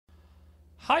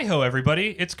Hi-ho,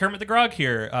 everybody. It's Kermit the Grog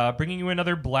here, bringing you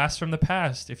another blast from the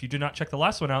past. If you did not check the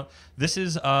last one out, this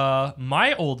is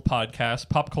my old podcast,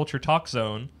 Pop Culture Talk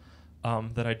Zone,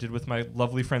 that I did with my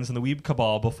lovely friends in the Weeb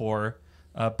Cabal before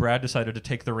Brad decided to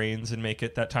take the reins and make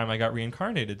it that time I got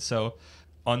reincarnated. So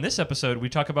on this episode, we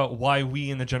talk about why we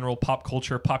in the general pop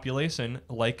culture population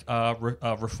like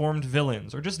reformed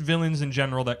villains, or just villains in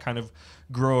general that kind of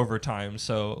grow over time.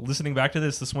 So listening back to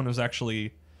this one was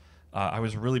actually... I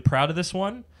was really proud of this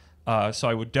one, so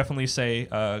I would definitely say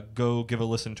go give a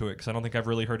listen to it, because I don't think I've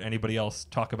really heard anybody else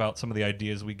talk about some of the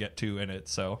ideas we get to in it.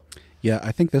 So, yeah,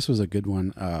 I think this was a good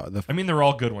one. I mean, they're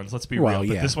all good ones. Let's be real. But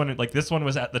yeah. This one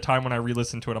was at the time when I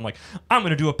re-listened to it. I'm like, I'm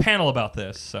going to do a panel about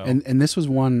this. So, and this was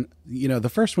one. You know, the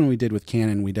first one we did with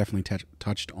Canon, we definitely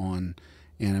touched on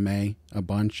anime a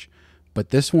bunch,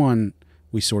 but this one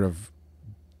we sort of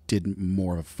did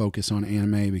more of a focus on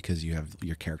anime because you have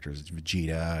your characters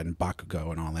Vegeta and Bakugo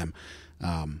and all them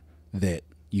that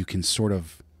you can sort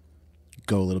of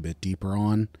go a little bit deeper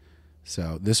on.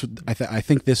 So this I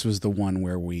think this was the one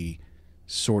where we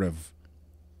sort of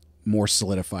more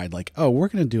solidified, like, oh, we're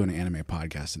going to do an anime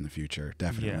podcast in the future,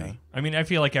 definitely. Yeah. I mean, I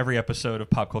feel like every episode of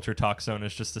Pop Culture Talk Zone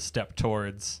is just a step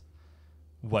towards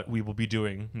what we will be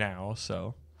doing now.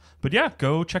 So, but yeah,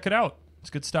 go check it out. It's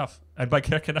good stuff. And by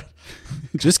checking it out...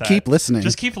 Just keep listening.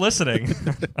 Just keep listening.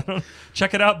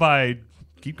 Check it out by...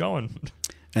 Keep going.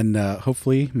 And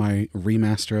hopefully my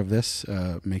remaster of this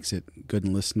makes it good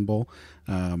and listenable.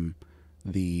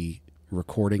 The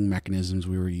recording mechanisms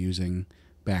we were using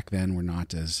back then were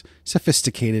not as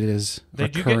sophisticated as they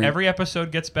do. Every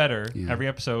episode gets better. Yeah. Every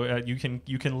episode you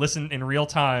can listen in real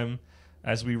time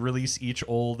as we release each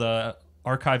old...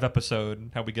 archive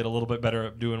episode, how we get a little bit better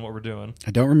at doing what we're doing.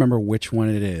 I don't remember which one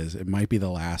it is. It might be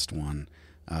the last one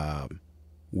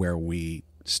where we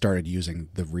started using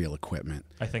the real equipment.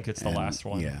 I think it's the last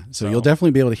one. Yeah. So you'll definitely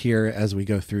be able to hear as we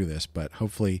go through this, but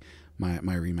hopefully my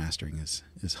remastering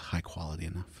is high quality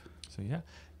enough. So yeah,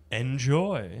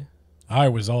 enjoy. I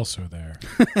was also there.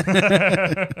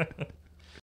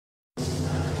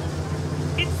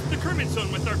 It's the Kermit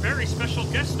Zone with our very special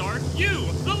guest star, you,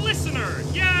 the listener.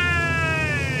 Yay!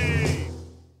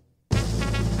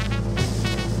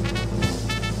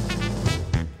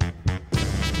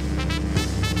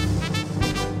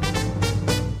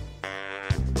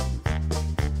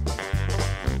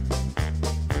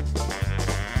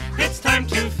 It's time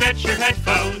to fetch your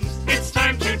headphones. It's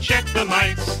time to check the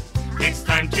mics. It's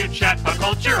time to chat pop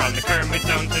culture on the Kermit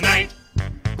Zone tonight.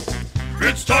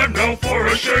 It's time now for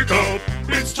a shake-up.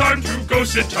 It's time to go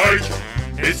sit tight.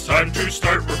 It's time to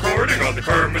start recording on the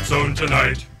Kermit Zone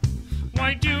tonight.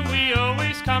 Why do we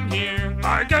always come here?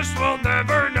 I guess we'll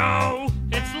never know.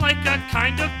 It's like a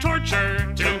kind of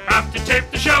torture to have to tape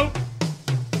the show.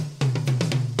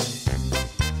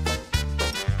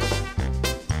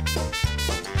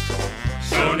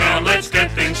 So now let's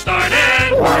get things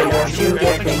started. Why don't you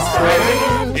get things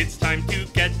started? It's time to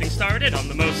get things started on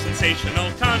the most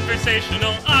sensational,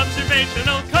 conversational,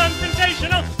 observational,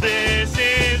 confrontational. This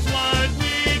is what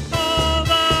we call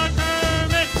the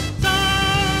Kermit Zone.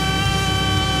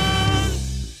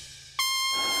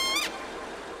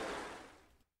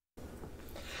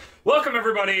 Welcome,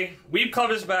 everybody. Weeb Club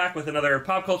is back with another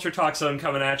Pop Culture Talk Zone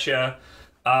coming at you.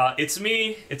 It's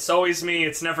me. It's always me.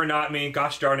 It's never not me.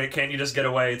 Gosh darn it, can't you just get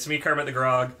away? It's me, Kermit the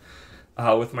Grog,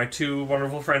 with my two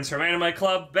wonderful friends from Anime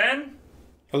Club, Ben.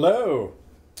 Hello.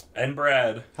 And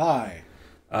Brad. Hi.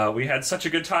 We had such a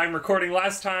good time recording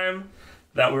last time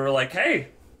that we were like, hey,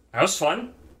 that was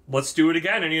fun. Let's do it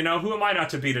again. And you know, who am I not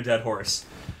to beat a dead horse?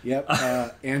 Yep.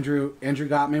 Andrew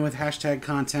got me with hashtag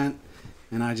content,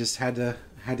 and I just had to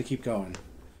keep going.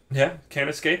 Yeah, can't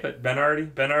escape it. Ben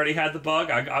already had the bug.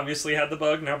 I obviously had the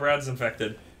bug. Now Brad's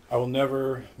infected. I will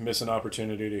never miss an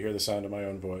opportunity to hear the sound of my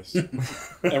own voice.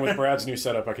 And with Brad's new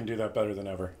setup, I can do that better than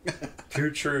ever.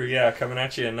 True. Yeah, coming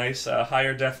at you a nice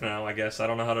higher def now, I guess. I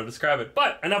don't know how to describe it.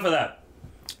 But enough of that.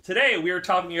 Today we are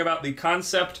talking about the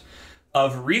concept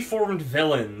of reformed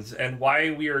villains and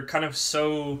why we are kind of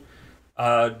so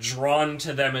drawn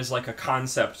to them as like a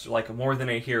concept, like more than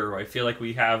a hero. I feel like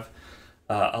we have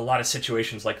a lot of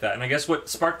situations like that. And I guess what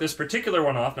sparked this particular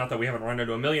one off, not that we haven't run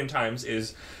into a million times,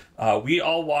 is we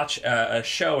all watch a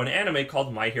show, an anime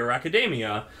called My Hero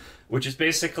Academia, which is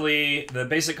basically, the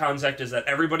basic concept is that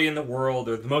everybody in the world,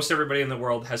 or most everybody in the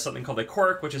world, has something called a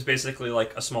quirk, which is basically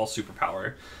like a small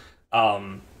superpower.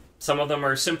 Some of them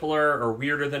are simpler or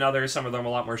weirder than others, some of them are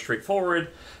a lot more straightforward.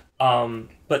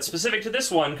 But specific to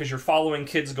this one, because you're following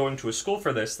kids going to a school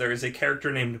for this, there is a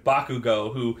character named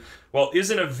Bakugo who, well,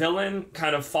 isn't a villain,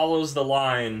 kind of follows the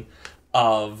line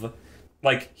of,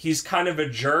 like, he's kind of a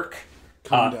jerk,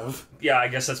 kind of. Yeah, I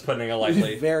guess that's putting it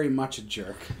lightly. Very much a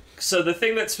jerk. So the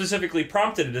thing that specifically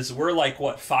prompted it is we're like,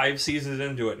 what, 5 seasons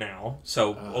into it now?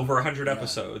 So over 100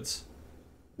 episodes.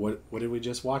 What did we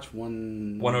just watch?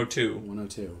 102.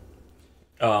 102.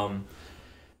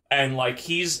 And like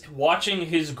he's watching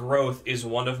his growth is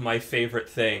one of my favorite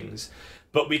things.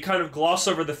 But we kind of gloss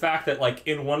over the fact that like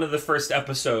in one of the first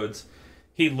episodes,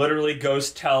 he literally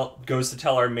goes to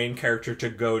tell our main character to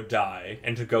go die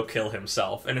and to go kill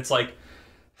himself. And it's like,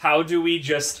 how do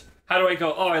I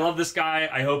go, oh, I love this guy,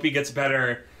 I hope he gets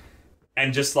better.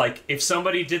 And just like, if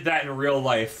somebody did that in real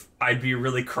life, I'd be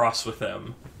really cross with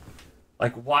them.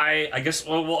 Like, why? I guess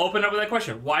we'll open up with that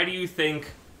question. Why do you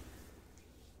think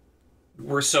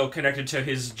we're so connected to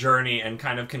his journey and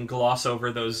kind of can gloss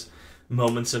over those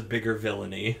moments of bigger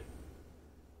villainy?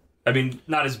 I mean,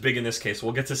 not as big in this case.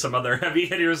 We'll get to some other heavy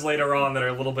hitters later on that are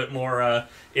a little bit more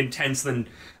intense than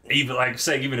even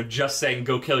if just saying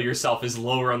 "go kill yourself" is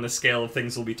lower on the scale of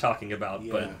things we'll be talking about.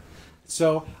 Yeah. But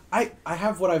so I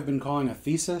have what I've been calling a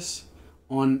thesis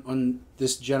on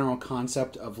this general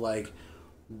concept of like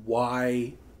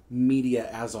why media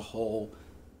as a whole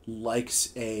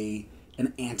likes an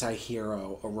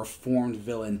anti-hero, a reformed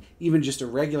villain, even just a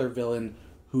regular villain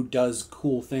who does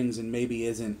cool things and maybe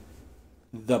isn't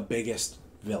the biggest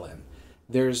villain.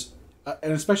 There's,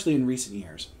 and especially in recent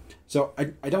years. So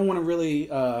I don't want to really,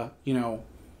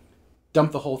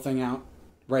 dump the whole thing out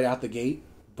right out the gate,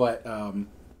 but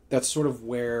that's sort of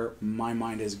where my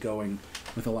mind is going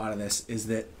with a lot of this, is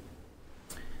that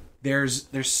there's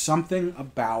something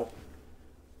about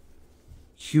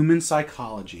human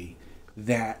psychology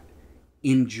that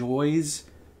enjoys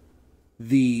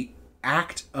the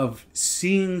act of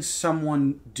seeing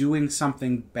someone doing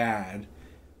something bad,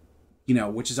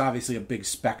 which is obviously a big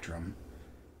spectrum,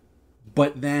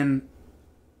 but then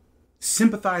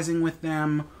sympathizing with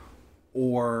them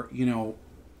or,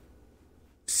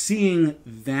 seeing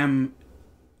them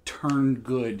turn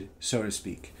good, so to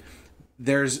speak.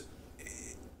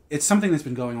 It's something that's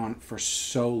been going on for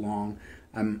so long.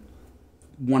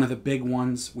 One of the big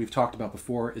ones we've talked about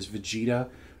before is Vegeta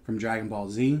from Dragon Ball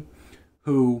Z,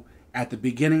 who at the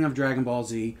beginning of Dragon Ball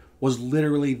Z was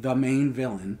literally the main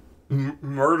villain.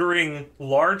 Murdering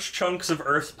large chunks of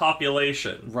Earth's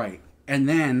population. Right. And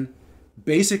then,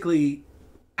 basically,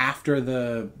 after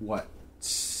the,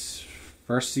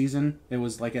 first season? It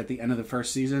was like at the end of the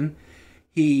first season.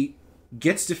 He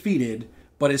gets defeated,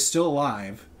 but is still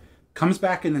alive. Comes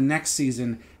back in the next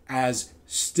season as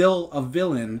still a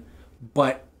villain,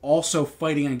 but also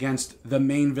fighting against the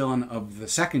main villain of the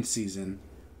second season,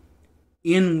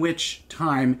 in which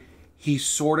time he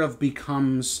sort of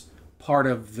becomes part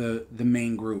of the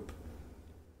main group.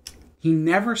 He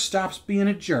never stops being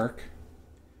a jerk,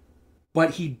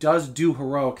 but he does do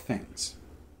heroic things.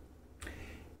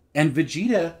 And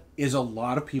Vegeta is a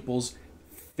lot of people's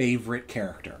favorite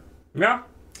character. Yeah.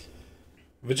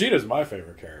 Vegeta's my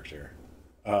favorite character.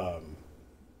 So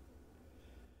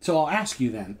I'll ask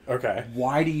you then. Okay.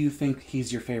 Why do you think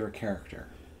he's your favorite character?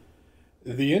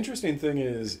 The interesting thing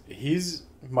is, he's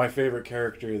my favorite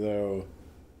character, though,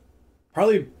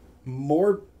 probably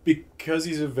more because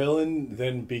he's a villain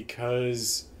than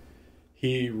because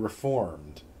he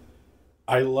reformed.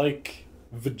 I like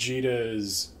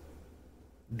Vegeta's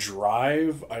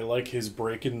drive. I like his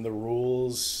breaking the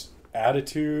rules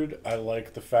attitude. I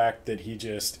like the fact that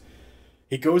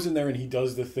he goes in there and he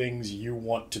does the things you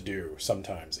want to do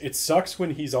sometimes. It sucks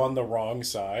when he's on the wrong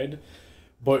side,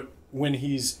 but when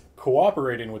he's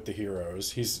cooperating with the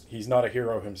heroes, he's not a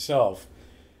hero himself.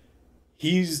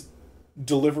 He's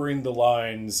delivering the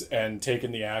lines and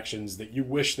taking the actions that you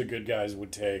wish the good guys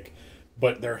would take,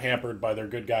 but they're hampered by their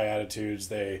good guy attitudes.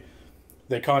 They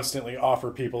constantly offer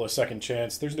people a second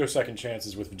chance. There's no second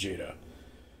chances with Vegeta.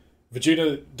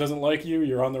 Vegeta doesn't like you,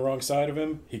 you're on the wrong side of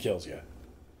him, he kills you.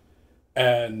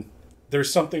 And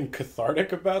there's something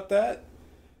cathartic about that.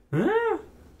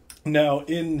 Now,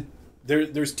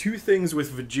 there's two things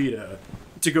with Vegeta,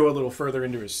 to go a little further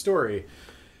into his story,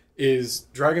 is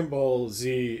Dragon Ball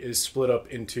Z is split up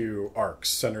into arcs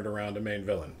centered around a main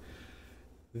villain.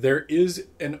 There is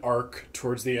an arc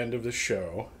towards the end of the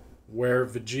show where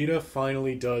Vegeta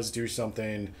finally does do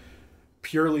something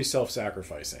purely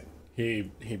self-sacrificing. He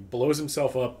blows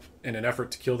himself up in an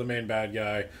effort to kill the main bad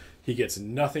guy. He gets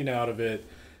nothing out of it.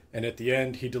 And at the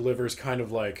end, he delivers kind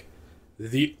of like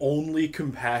the only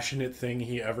compassionate thing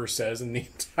he ever says in the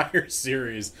entire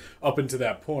series up until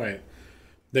that point.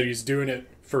 That he's doing it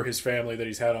for his family that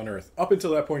he's had on Earth. Up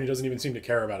until that point, he doesn't even seem to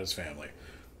care about his family.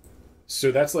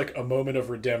 So that's like a moment of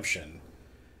redemption.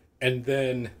 And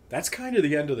then that's kind of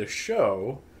the end of the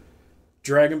show.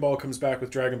 Dragon Ball comes back with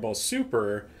Dragon Ball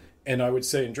Super, And I would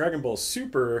say in Dragon Ball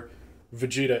Super,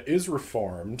 Vegeta is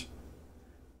reformed,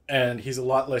 and he's a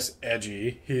lot less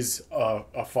edgy. He's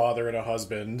a father and a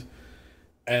husband,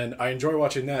 and I enjoy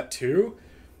watching that too.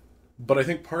 But I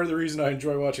think part of the reason I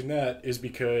enjoy watching that is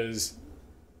because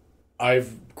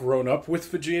I've grown up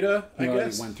with Vegeta, I You already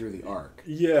guess. went through the arc.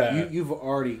 Yeah.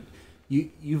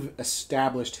 You've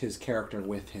established his character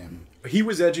with him. He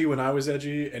was edgy when I was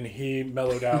edgy, and he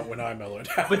mellowed out when I mellowed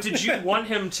out. But did you want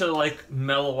him to, like,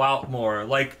 mellow out more?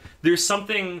 Like, there's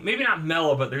something, maybe not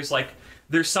mellow, but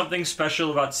there's something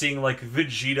special about seeing, like,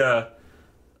 Vegeta.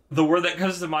 The word that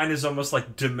comes to mind is almost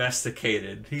like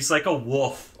domesticated. He's like a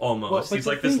wolf, almost. Well, He's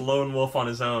like this lone wolf on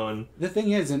his own. The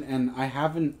thing is, and I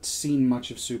haven't seen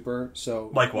much of Super,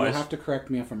 so Likewise. you'll have to correct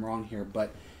me if I'm wrong here,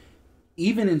 but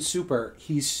even in Super,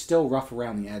 he's still rough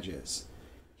around the edges.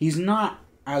 He's not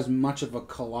as much of a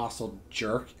colossal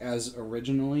jerk as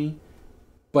originally,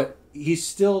 but he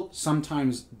still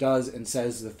sometimes does and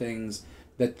says the things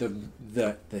that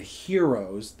the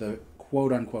heroes, the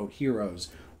quote-unquote heroes,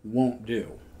 won't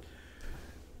do.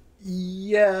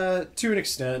 Yeah, to an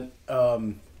extent.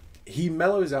 He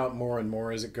mellows out more and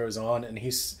more as it goes on, and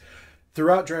he's...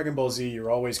 Throughout Dragon Ball Z,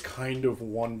 you're always kind of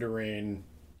wondering,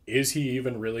 is he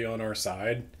even really on our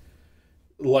side?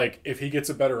 Like, if he gets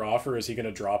a better offer, is he going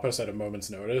to drop us at a moment's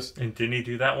notice? And didn't he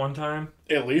do that one time?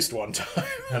 At least one time.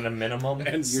 At a minimum?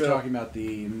 And You're talking about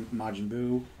the Majin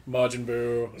Buu. Majin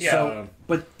Buu. Yeah. So,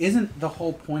 but isn't the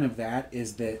whole point of that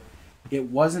is that it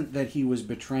wasn't that he was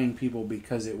betraying people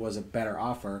because it was a better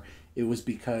offer. It was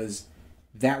because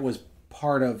that was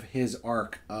part of his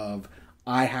arc of,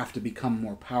 I have to become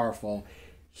more powerful.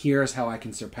 Here's how I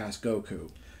can surpass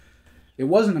Goku. It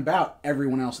wasn't about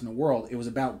everyone else in the world. It was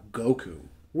about Goku.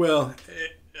 Well,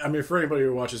 I mean, for anybody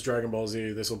who watches Dragon Ball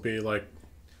Z, this will be like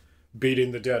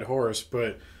beating the dead horse,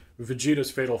 but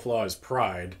Vegeta's fatal flaw is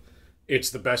pride. It's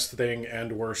the best thing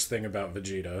and worst thing about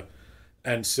Vegeta.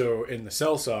 And so in the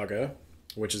Cell Saga,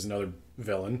 which is another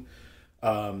villain,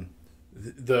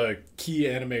 the key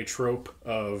anime trope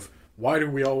of why do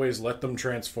we always let them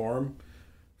transform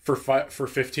for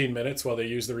 15 minutes while they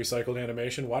use the recycled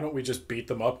animation? Why don't we just beat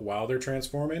them up while they're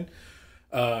transforming?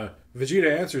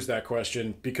 Vegeta answers that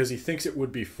question because he thinks it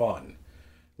would be fun.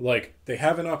 Like, they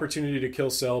have an opportunity to kill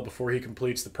Cell before he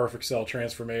completes the perfect Cell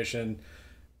transformation.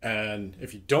 And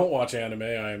if you don't watch anime,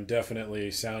 I am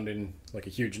definitely sounding like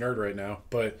a huge nerd right now,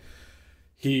 but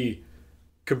he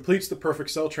completes the perfect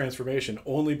Cell transformation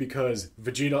only because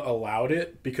Vegeta allowed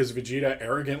it, because Vegeta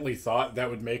arrogantly thought that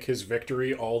would make his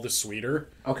victory all the sweeter.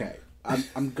 Okay,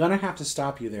 I'm gonna have to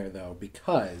stop you there though,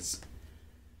 because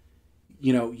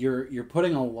you know you're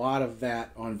putting a lot of that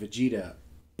on Vegeta,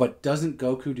 but doesn't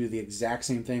Goku do the exact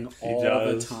same thing all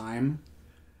the time?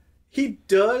 He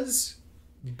does,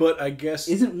 but I guess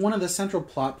Isn't one of the central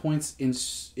plot points in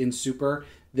Super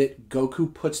that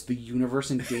Goku puts the universe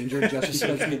in danger just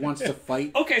because he wants to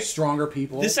fight stronger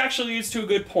people? This actually leads to a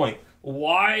good point.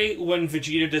 Why, when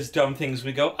Vegeta does dumb things,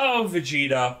 we go, oh,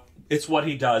 Vegeta, it's what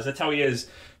he does, that's how he is.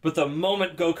 But the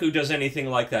moment Goku does anything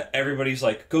like that, everybody's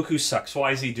like, Goku sucks,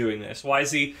 why is he doing this? Why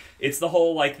is he... It's the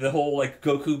whole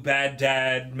Goku bad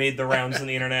dad made the rounds on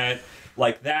the internet,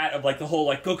 like that, of like the whole,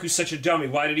 like, Goku's such a dummy,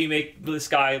 why did he make this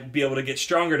guy be able to get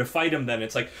stronger to fight him then?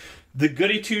 It's like, the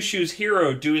goody two-shoes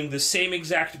hero doing the same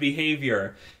exact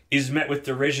behavior is met with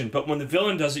derision. But when the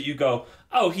villain does it, you go,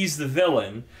 oh, he's the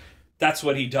villain. That's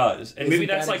what he does. And maybe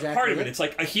that's like part of it. It's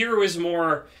like a hero is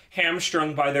more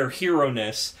hamstrung by their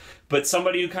hero-ness, but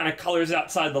somebody who kind of colors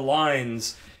outside the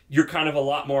lines, you're kind of a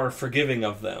lot more forgiving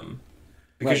of them.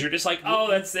 Because you're just like, oh,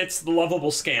 that's the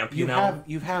lovable scamp, you know?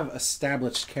 You have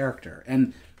established character.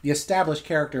 And the established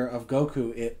character of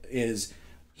Goku is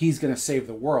he's going to save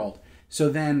the world. So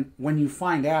then when you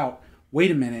find out,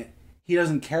 wait a minute, he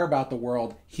doesn't care about the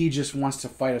world, he just wants to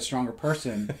fight a stronger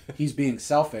person, he's being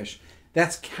selfish,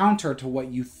 that's counter to what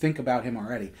you think about him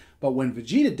already. But when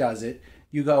Vegeta does it,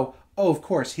 you go, oh, of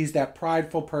course, he's that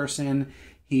prideful person,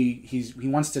 he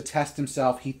wants to test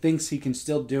himself, he thinks he can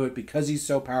still do it because he's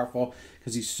so powerful,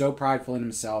 because he's so prideful in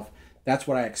himself. That's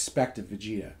what I expect of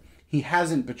Vegeta. He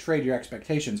hasn't betrayed your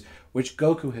expectations, which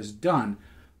Goku has done.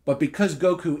 But because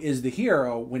Goku is the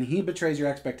hero, when he betrays your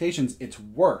expectations, it's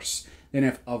worse than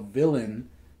if a villain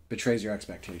betrays your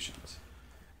expectations.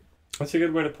 That's a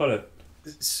good way to put it.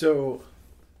 So,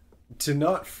 to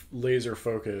not laser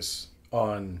focus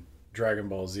on Dragon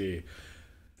Ball Z.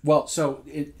 Well, so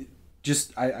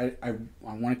I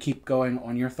want to keep going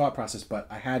on your thought process, but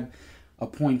I had a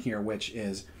point here, which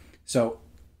is, so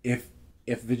if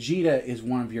Vegeta is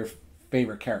one of your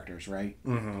favorite characters, right?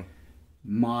 Mm-hmm.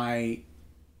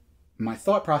 My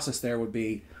thought process there would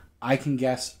be, I can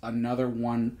guess another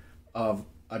one of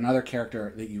another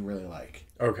character that you really like.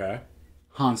 Okay.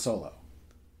 Han Solo.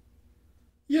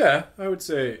 Yeah, I would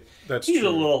say that's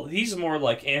true. He's more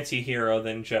like anti-hero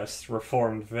than just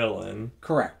reformed villain.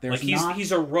 Correct. There's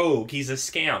he's a rogue, he's a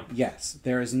scamp. Yes,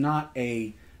 there is not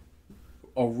a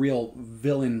real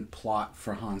villain plot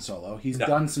for Han Solo. He's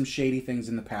done some shady things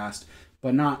in the past,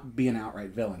 but not be an outright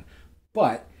villain.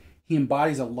 But he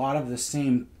embodies a lot of the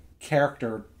same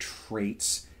character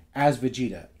traits as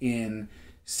Vegeta in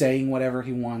saying whatever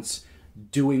he wants,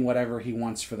 doing whatever he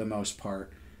wants for the most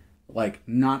part, like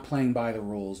not playing by the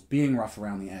rules, being rough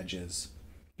around the edges.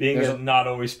 Being a not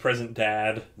always present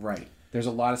dad. Right. There's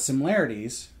a lot of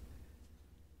similarities.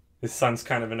 His son's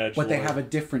kind of an edgelord. But they have a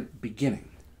different beginning.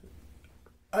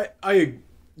 I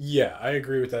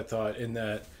agree with that thought in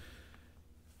that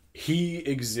he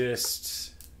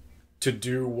exists to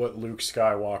do what Luke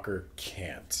Skywalker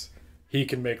can't. He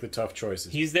can make the tough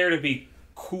choices. He's there to be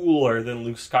cooler than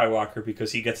Luke Skywalker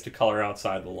because he gets to color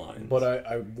outside the lines. But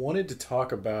I wanted to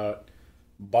talk about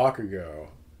Bakugo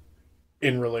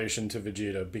in relation to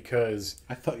Vegeta because...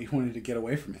 I thought you wanted to get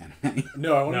away from anime.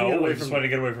 No, I wanted to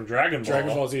get away from Dragon Ball.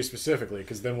 Dragon Ball Z specifically,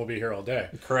 because then we'll be here all day.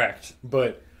 Correct.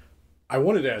 But I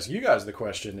wanted to ask you guys the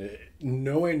question,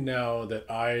 knowing now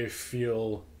that I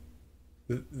feel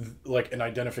like an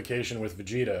identification with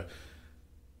Vegeta,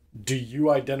 do you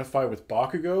identify with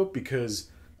Bakugo? Because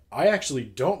I actually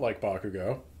don't like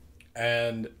Bakugo,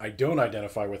 and I don't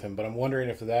identify with him, but I'm wondering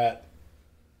if that...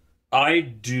 I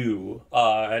do.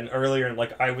 And earlier,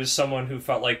 I was someone who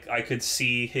felt like I could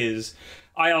see his...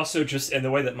 I also just, in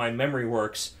the way that my memory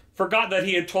works, forgot that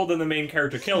he had told the main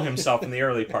character to kill himself in the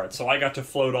early part, so I got to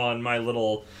float on my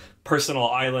little personal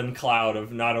island cloud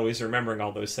of not always remembering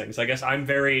all those things. I guess I'm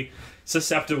very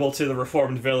susceptible to the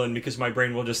reformed villain because my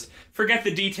brain will just forget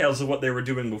the details of what they were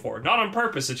doing before. Not on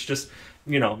purpose, it's just,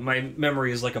 my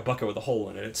memory is like a bucket with a hole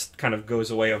in it. It kind of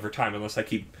goes away over time unless I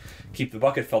keep the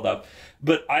bucket filled up.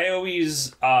 But I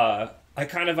always, I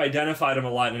kind of identified him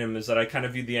a lot in him as that I kind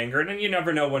of viewed the anger, and you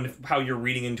never know how you're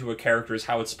reading into a character is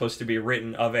how it's supposed to be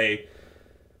written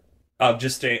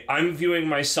I'm viewing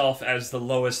myself as the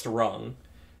lowest rung.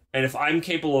 And if I'm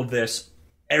capable of this,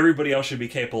 everybody else should be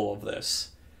capable of this.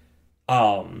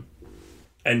 And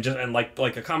like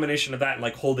a combination of that and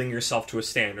like holding yourself to a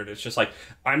standard. It's just like,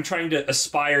 I'm trying to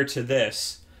aspire to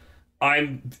this.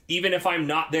 Even if I'm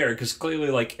not there, because clearly,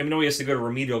 I know he has to go to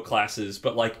remedial classes,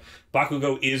 but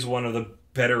Bakugo is one of the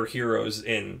better heroes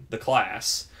in the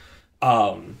class.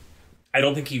 I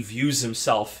don't think he views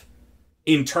himself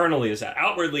internally as that.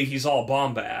 Outwardly, he's all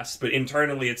bombast, but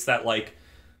internally, it's that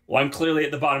I'm clearly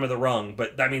at the bottom of the rung,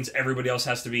 but that means everybody else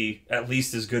has to be at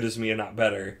least as good as me and not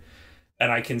better.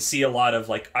 And I can see a lot of,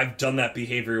 I've done that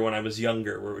behavior when I was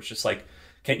younger, where it's just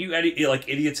can't you,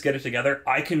 idiots get it together?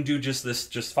 I can do just this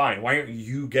just fine. Why aren't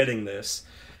you getting this?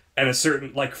 And a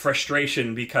certain,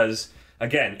 frustration because,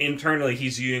 again, internally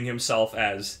he's viewing himself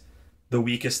as the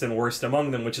weakest and worst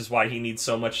among them, which is why he needs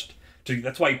so much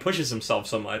that's why he pushes himself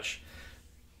so much.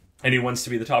 And he wants to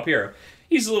be the top hero.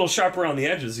 He's a little sharp around the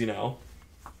edges, And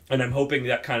I'm hoping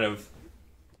that kind of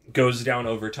goes down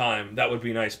over time. That would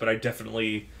be nice, but I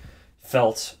definitely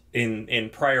felt in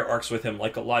prior arcs with him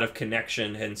a lot of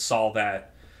connection and saw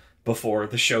that before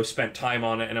the show spent time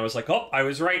on it, and I was like, oh, I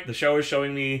was right. The show is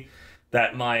showing me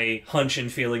that my hunch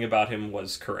and feeling about him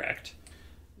was correct.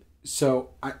 So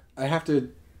I have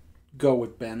to go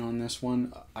with Ben on this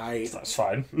one. That's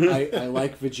fine. I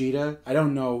like Vegeta. I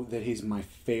don't know that he's my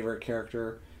favorite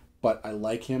character, but I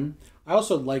like him. I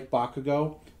also like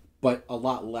Bakugo, but a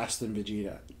lot less than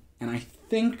Vegeta. And I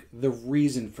think the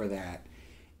reason for that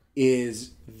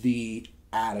is the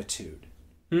attitude.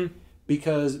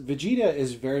 Because Vegeta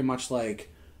is very much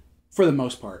for the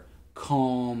most part,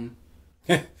 calm,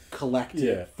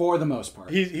 collected, for the most part.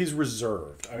 He's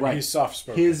reserved. I mean, right. He's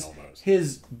soft-spoken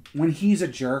almost. When he's a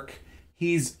jerk,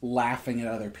 he's laughing at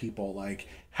other people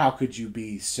how could you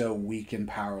be so weak and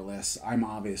powerless? I'm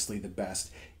obviously the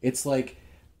best. It's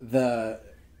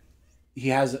he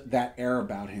has that air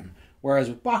about him. Whereas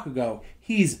with Bakugo,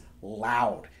 he's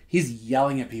loud. He's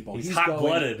yelling at people. He's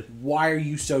hot-blooded. Why are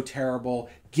you so terrible?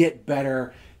 Get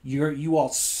better. You all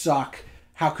suck.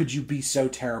 How could you be so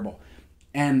terrible?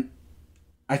 And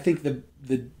I think the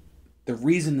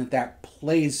reason that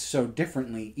plays so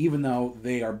differently, even though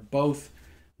they are both,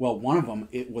 one of them,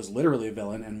 it was literally a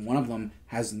villain, and one of them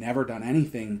has never done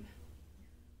anything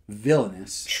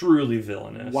villainous. Truly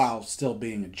villainous. While still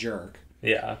being a jerk.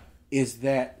 Yeah. Is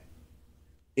that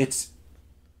it's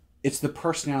the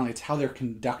personality, it's how they're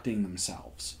conducting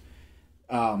themselves.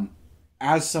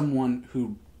 As someone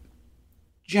who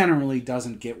generally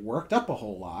doesn't get worked up a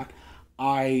whole lot,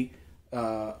 I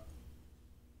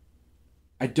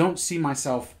I don't see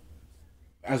myself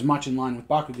as much in line with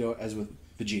Bakugo as with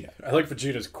Vegeta. I like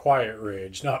Vegeta's quiet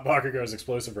rage, not Bakugo's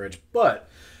explosive rage. But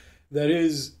that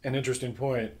is an interesting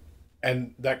point,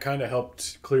 and that kind of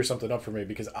helped clear something up for me,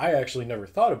 because I actually never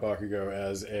thought of Bakugo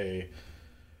as a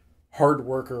hard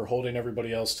worker holding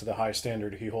everybody else to the high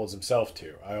standard he holds himself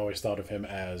to. I always thought of him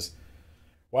as,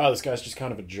 wow, this guy's just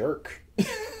kind of a jerk.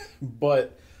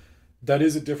 But that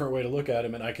is a different way to look at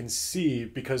him, and I can see,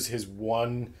 because his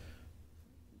one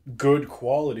good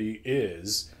quality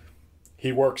is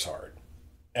he works hard.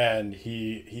 And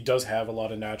he does have a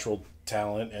lot of natural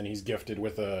talent, and he's gifted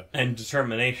with and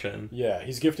determination. Yeah,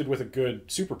 he's gifted with a good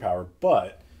superpower,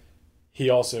 but he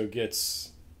also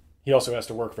has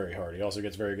to work very hard. He also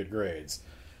gets very good grades.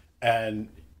 And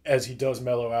as he does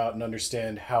mellow out and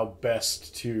understand how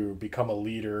best to become a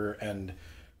leader and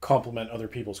complement other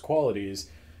people's qualities,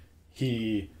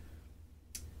 he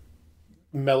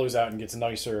mellows out and gets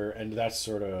nicer, and that's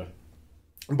sort of...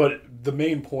 But the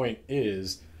main point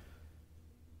is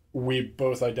we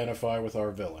both identify with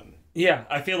our villain. Yeah,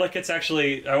 I feel like it's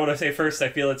actually, I want to say first, I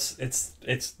feel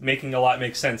it's making a lot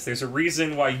make sense. There's a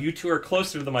reason why you two are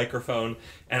closer to the microphone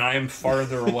and I am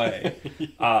farther away.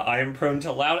 I am prone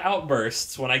to loud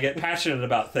outbursts when I get passionate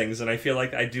about things, and I feel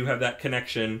like I do have that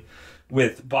connection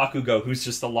with Bakugo, who's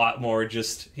just a lot more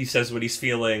just, he says what he's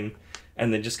feeling,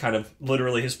 and then just kind of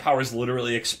literally, his power's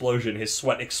literally explosion. His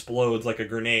sweat explodes like a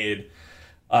grenade.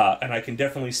 And I can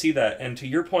definitely see that. And to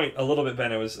your point a little bit,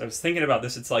 Ben, I was thinking about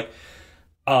this. It's like,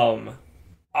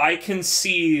 I can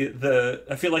see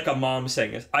I feel like a mom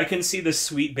saying this, I can see the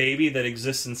sweet baby that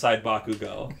exists inside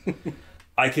Bakugo.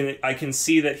 I can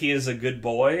see that he is a good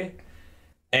boy.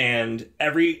 And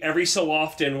every so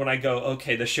often when I go,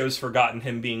 okay, the show's forgotten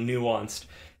him being nuanced,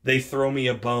 they throw me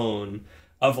a bone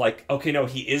of like, okay, no,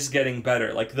 he is getting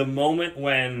better. Like the moment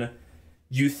when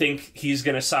you think he's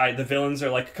going to side, the villains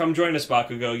are like, come join us,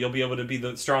 Bakugo, you'll be able to be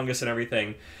the strongest and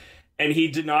everything. And he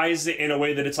denies it in a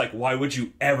way that it's like, why would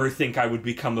you ever think I would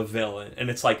become a villain?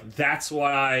 And it's like, that's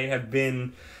why I have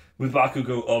been with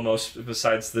Bakugo almost,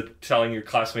 besides the telling your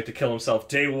classmate to kill himself,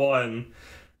 day one,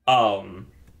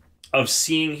 of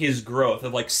seeing his growth,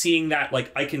 of like seeing that,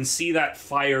 like I can see that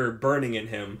fire burning in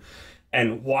him,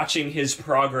 and watching his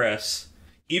progress,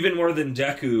 even more than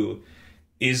Deku,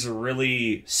 is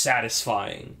really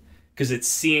satisfying, because it's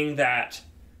seeing that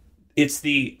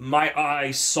my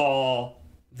eye saw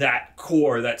that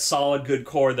core, that solid good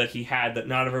core that he had that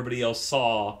not everybody else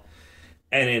saw,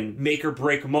 and in make or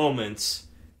break moments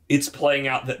it's playing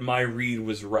out that my read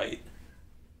was right,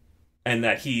 and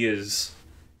that he is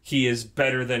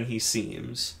better than he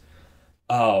seems.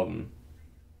 And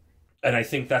I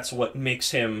think that's what makes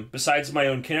him, besides my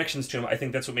own connections to him, I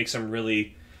think that's what makes him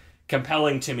really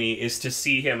compelling to me, is to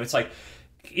see him. It's like,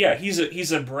 yeah,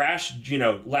 he's a brash,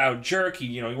 loud jerk.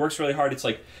 He works really hard. It's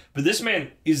like, but this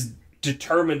man is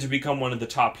determined to become one of the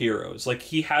top heroes. Like,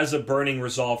 he has a burning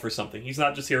resolve for something. He's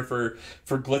not just here for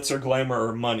glitz or glamour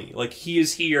or money. Like, he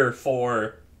is here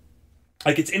for,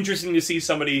 like, it's interesting to see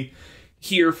somebody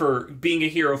here for being a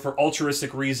hero for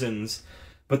altruistic reasons,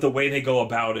 but the way they go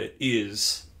about it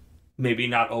is maybe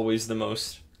not always the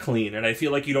most clean. And I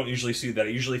feel like you don't usually see that. I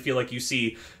usually feel like you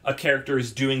see a character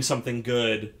is doing something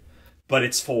good, but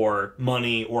it's for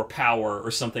money or power or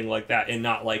something like that, and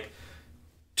not like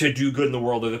to do good in the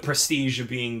world or the prestige of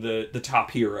being the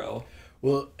top hero.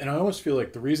 Well, and I almost feel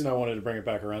like the reason I wanted to bring it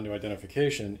back around to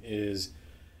identification is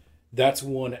that's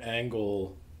one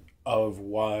angle of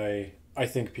why I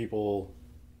think people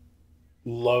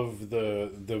love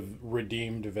the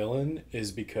redeemed villain,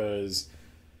 is because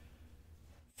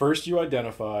first you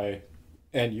identify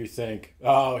and you think,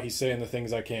 oh, he's saying the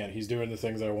things I can't, he's doing the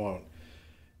things I won't.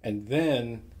 And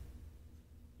then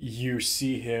you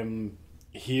see him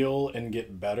heal and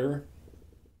get better.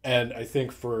 And I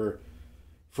think for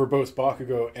both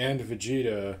Bakugo and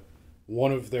Vegeta,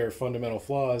 one of their fundamental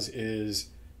flaws is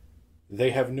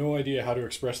they have no idea how to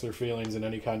express their feelings in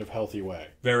any kind of healthy way.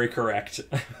 Very correct.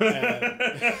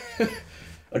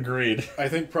 Agreed. I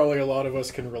think probably a lot of us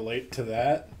can relate to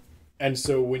that. And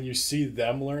so when you see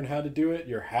them learn how to do it,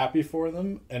 you're happy for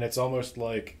them. And it's almost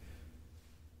like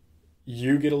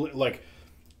you get like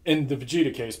in the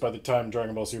Vegeta case, by the time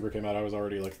Dragon Ball Super came out, I was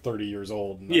already like 30 years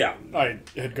old. And yeah. I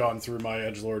had gone through my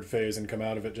edgelord phase and come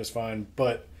out of it just fine.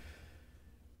 But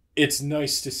it's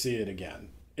nice to see it again.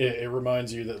 It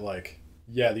reminds you that, like,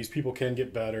 yeah, these people can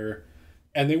get better.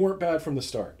 And they weren't bad from the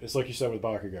start. It's like you said with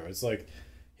Bakugo. It's like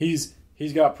he's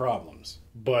got problems.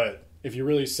 But if you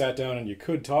really sat down and you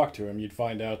could talk to him, you'd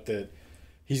find out that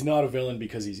he's not a villain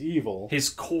because he's evil. His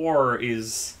core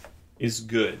is is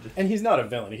good. And he's not a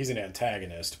villain; he's an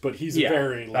antagonist. But he's a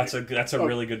very that's a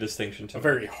really good distinction to a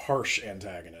very harsh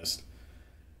antagonist.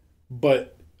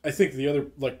 But I think the other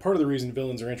part of the reason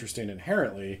villains are interesting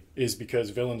inherently is because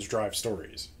villains drive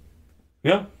stories.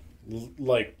 Yeah.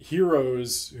 Like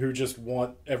heroes who just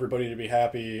want everybody to be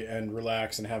happy and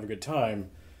relax and have a good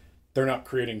time, they're not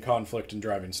creating conflict and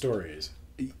driving stories.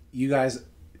 You guys,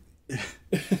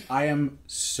 I am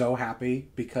so happy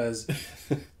because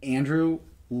Andrew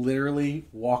literally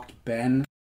walked Ben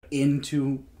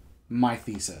into my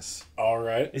thesis. All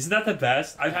right. Isn't that the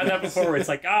best? I've had that before where it's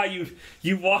like,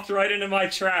 you walked right into my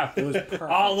trap. It was perfect.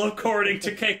 All according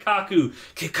to Keikaku.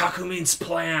 Keikaku means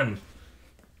plan.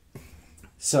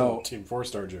 So Team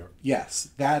 4-star joke. yes,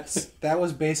 that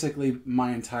was basically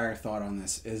my entire thought on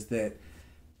this, is that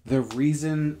the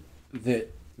reason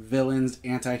that villains,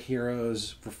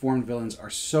 anti-heroes, reformed villains are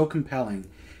so compelling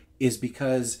is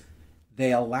because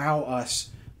they allow us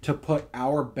to put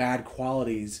our bad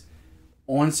qualities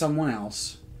on someone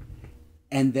else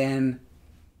and then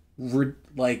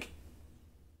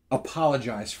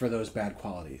apologize for those bad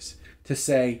qualities. To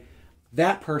say,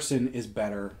 that person is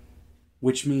better,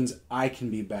 which means I can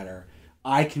be better.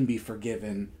 I can be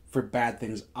forgiven for bad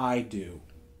things I do.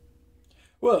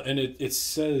 Well, and it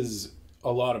says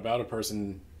a lot about a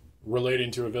person relating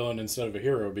to a villain instead of a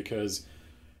hero, because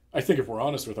I think if we're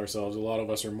honest with ourselves, a lot of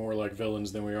us are more like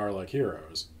villains than we are like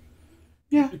heroes.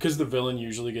 Yeah. Because the villain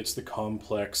usually gets the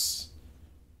complex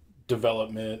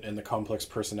development and the complex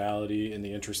personality and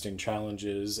the interesting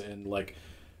challenges, and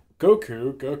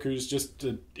Goku's just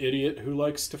an idiot who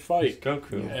likes to fight.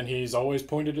 Goku. And he's always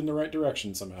pointed in the right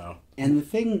direction somehow. And the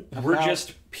thing We're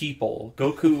just people.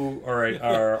 Goku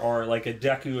or like a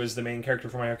Deku is the main character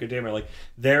for My Hero Academia.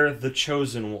 They're the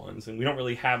chosen ones, and we don't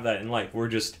really have that in life. We're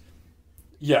just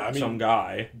some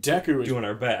guy Deku is doing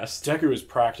our best. Deku is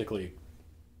practically,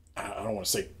 I don't want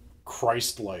to say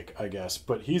Christ-like, I guess,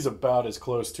 but he's about as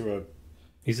close to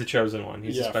He's a chosen one.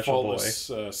 He's a special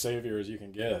faultless savior as you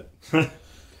can get.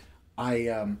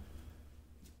 I've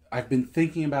been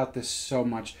thinking about this so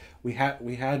much. We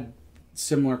had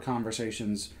similar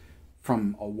conversations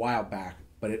from a while back,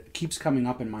 but it keeps coming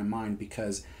up in my mind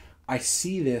because I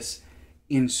see this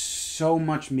in so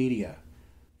much media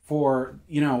for,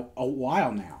 a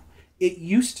while now. It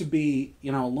used to be,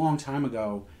 a long time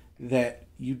ago, that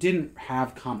you didn't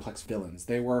have complex villains.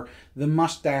 They were the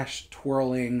mustache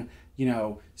twirling,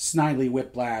 snidely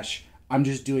whiplash, I'm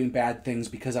just doing bad things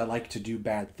because I like to do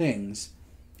bad things.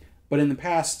 But in the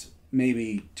past,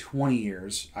 maybe 20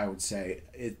 years, I would say,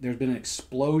 there's been an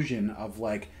explosion of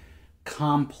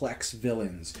complex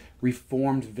villains,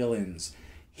 reformed villains,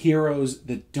 heroes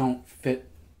that don't fit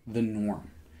the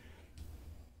norm.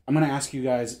 I'm going to ask you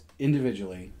guys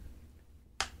individually,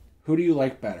 who do you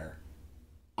like better,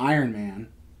 Iron Man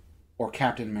or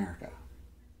Captain America?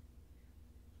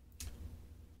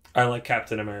 I like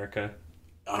Captain America.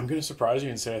 I'm going to surprise you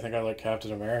and say I think I like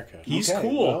Captain America. He's Okay,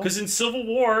 cool, because in Civil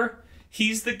War,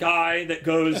 he's the guy that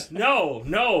goes,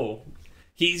 no.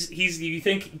 He's you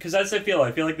think, because that's I feel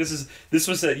like this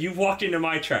was you've walked into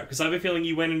my trap, because I have a feeling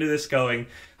you went into this going,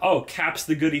 oh, Cap's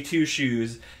the goody two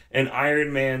shoes, and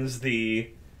Iron Man's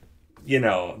the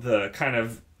kind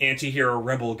of anti-hero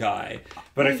rebel guy.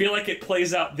 But I feel like it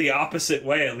plays out the opposite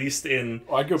way, at least in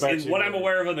I'd go back to what I'm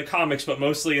aware of in the comics, but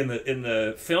mostly in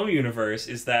the film universe,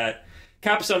 is that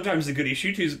Cap's sometimes the goody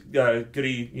two shoes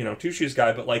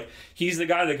guy, but he's the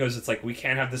guy that goes, it's we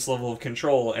can't have this level of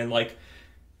control, and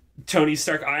Tony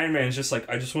Stark Iron Man is just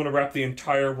I just want to wrap the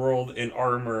entire world in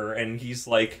armor, and he's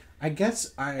I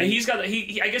guess and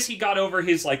I guess he got over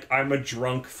his I'm a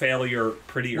drunk failure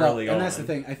pretty early on. And that's the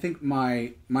thing. I think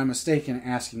my mistake in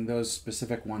asking those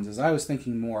specific ones is I was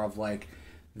thinking more of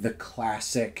the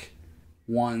classic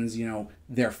ones,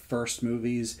 their first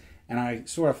movies, and I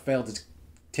sort of failed to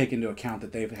take into account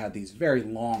that they've had these very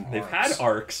long arcs. They've had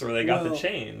arcs where they got the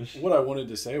change. What I wanted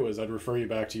to say was I'd refer you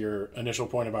back to your initial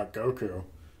point about Goku.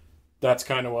 That's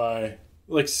kind of why,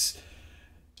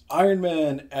 Iron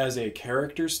Man as a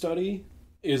character study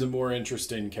is a more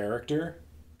interesting character.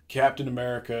 Captain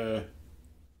America,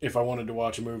 if I wanted to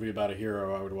watch a movie about a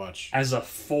hero, I would watch as a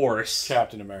force,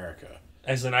 Captain America.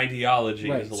 As an ideology.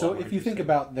 Right. So if you think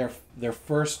about their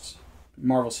first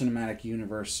Marvel Cinematic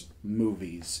Universe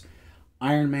movies,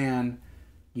 Iron Man,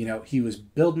 he was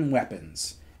building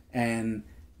weapons, and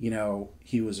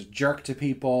he was a jerk to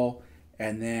people,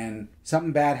 and then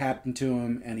something bad happened to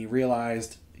him, and he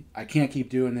realized, I can't keep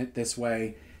doing it this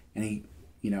way, and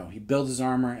he builds his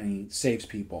armor and he saves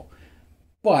people.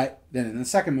 But then in the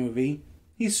second movie,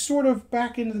 he's sort of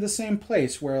back into the same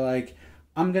place where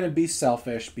I'm going to be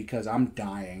selfish because I'm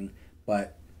dying,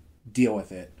 but deal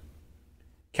with it.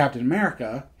 Captain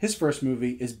America, his first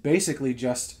movie, is basically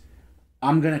just,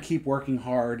 I'm going to keep working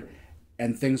hard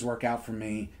and things work out for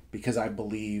me because I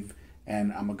believe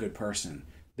and I'm a good person.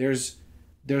 There's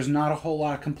not a whole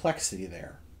lot of complexity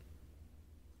there.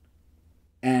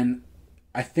 And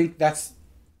I think that's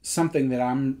something that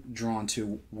I'm drawn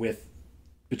to with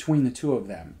between the two of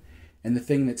them. And the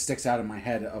thing that sticks out in my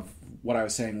head of what I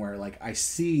was saying, where like I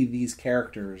see these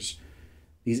characters,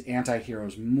 these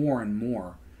anti-heroes more and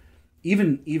more,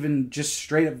 even just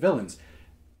straight up villains,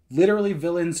 literally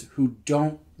villains who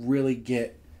don't really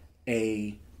get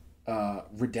a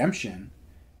redemption,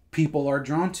 people are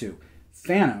drawn to.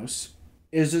 Thanos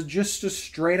is just a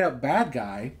straight up bad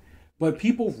guy, but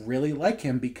people really like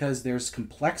him because there's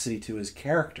complexity to his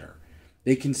character.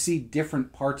 They can see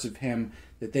different parts of him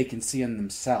that they can see in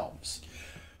themselves.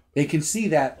 They can see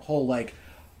that whole, like,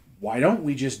 why don't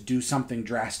we just do something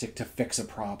drastic to fix a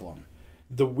problem?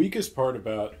 The weakest part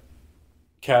about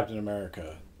Captain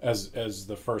America, as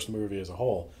the first movie as a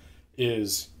whole,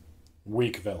 is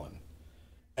weak villain.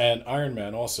 And Iron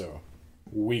Man also,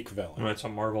 weak villain. That's a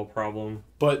Marvel problem.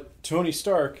 But Tony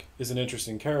Stark is an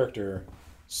interesting character,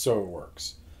 so it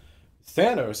works.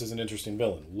 Thanos is an interesting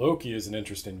villain. Loki is an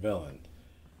interesting villain.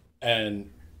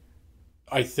 And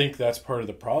I think that's part of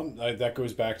the problem. That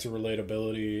goes back to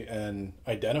relatability and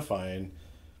identifying.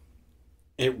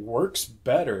 It works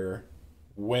better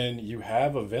when you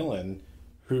have a villain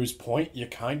whose point you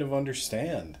kind of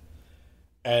understand.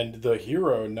 And the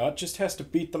hero not just has to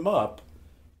beat them up,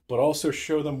 but also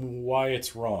show them why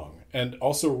it's wrong. And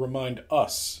also remind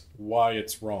us why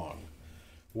it's wrong.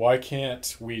 Why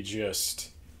can't we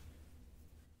just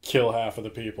kill half of the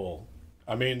people?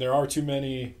 I mean, there are too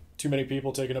many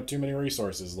people taking up too many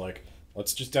resources. Like,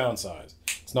 let's just downsize.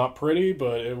 It's not pretty,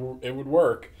 but it would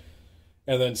work.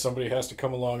 And then somebody has to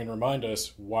come along and remind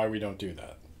us why we don't do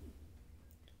that.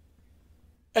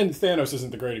 And Thanos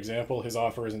isn't the great example. His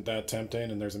offer isn't that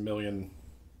tempting, and there's a million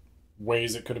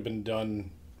ways it could have been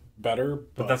done better.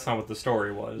 But that's not what the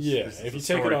story was. Yeah, if you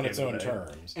take it on its own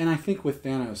terms. And I think with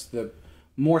Thanos, the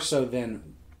more so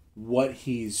than what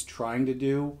he's trying to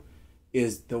do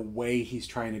is the way he's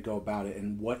trying to go about it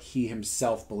and what he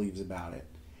himself believes about it.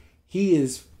 He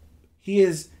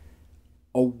is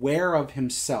aware of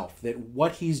himself that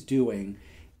what he's doing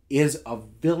is a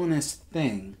villainous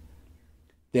thing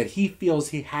that he feels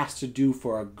he has to do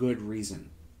for a good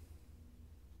reason.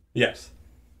 Yes.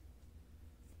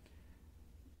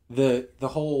 The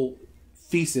whole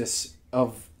thesis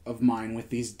of mine with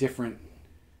these different,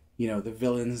 the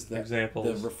villains, the examples,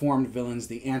 the reformed villains,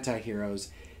 the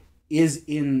anti-heroes, is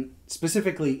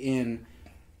specifically in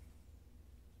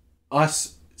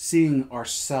us seeing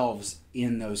ourselves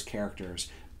in those characters,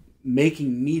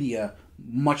 making media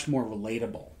much more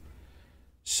relatable.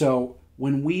 So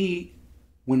when we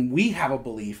have a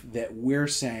belief that we're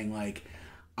saying, like,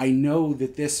 I know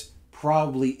that this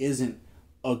probably isn't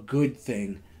a good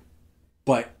thing,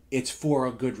 but it's for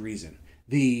a good reason.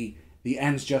 The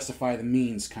ends justify the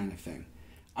means kind of thing.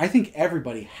 I think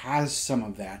everybody has some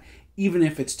of that, even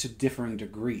if it's to differing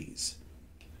degrees.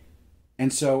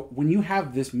 And so when you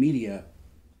have this media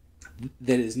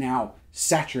that is now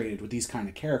saturated with these kind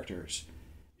of characters,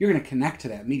 you're going to connect to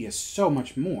that media so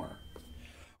much more.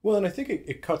 Well, and I think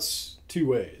it cuts two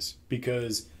ways,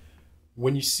 because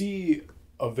when you see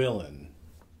a villain,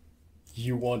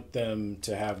 you want them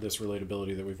to have this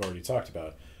relatability that we've already talked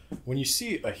about. When you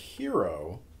see a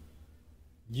hero,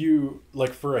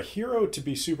 for a hero to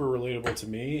be super relatable to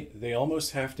me, they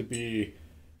almost have to be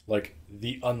like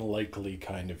the unlikely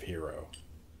kind of hero.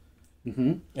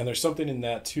 Mm-hmm. And there's something in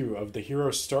that too, of the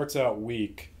hero starts out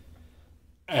weak,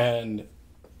 and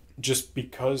just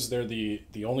because they're the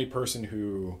only person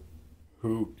who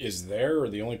is there, or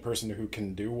the only person who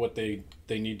can do what they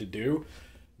need to do,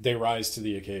 they rise to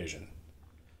the occasion.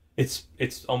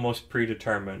 It's almost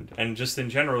predetermined. And just in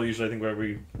general, usually I think where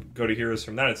we go to heroes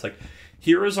from that, it's like,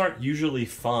 heroes aren't usually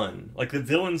fun. Like, the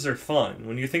villains are fun.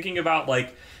 When you're thinking about,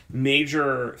 like,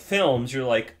 major films, you're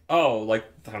like, oh, like,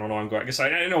 I don't know,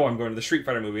 I know I'm going to the Street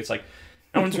Fighter movie. It's like,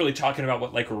 no one's really talking about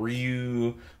what, like,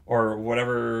 Ryu or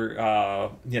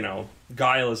whatever,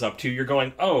 Guile is up to. You're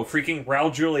going, oh, freaking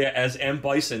Raul Julia as M.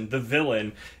 Bison, the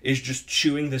villain, is just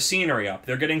chewing the scenery up.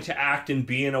 They're getting to act and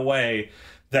be in a way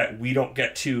that we don't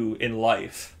get to in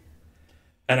life.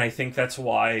 And I think that's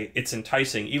why it's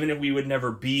enticing, even if we would never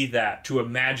be that, to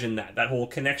imagine that whole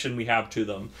connection we have to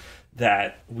them,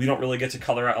 that we don't really get to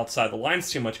color outside the lines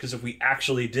too much, because if we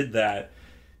actually did that,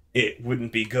 it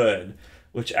wouldn't be good.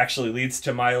 Which actually leads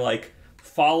to my, like,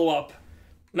 follow-up,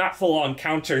 not full-on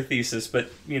counter thesis, but,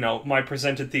 my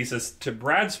presented thesis to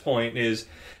Brad's point is,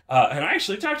 and I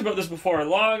actually talked about this before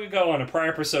long ago on a prior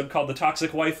episode called The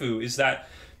Toxic Waifu, is that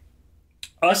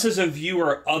us as a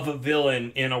viewer of a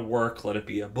villain in a work, let it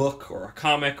be a book or a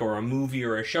comic or a movie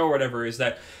or a show or whatever, is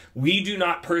that we do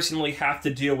not personally have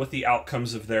to deal with the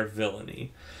outcomes of their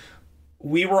villainy.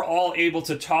 We were all able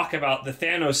to talk about the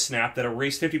Thanos snap that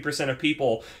erased 50% of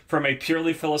people from a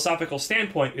purely philosophical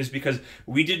standpoint is because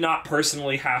we did not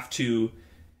personally have to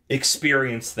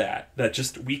experience that. That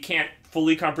just, we can't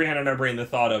fully comprehend in our brain the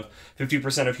thought of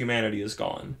 50% of humanity is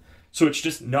gone. So it's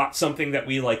just not something that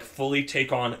we like fully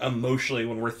take on emotionally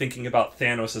when we're thinking about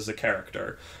Thanos as a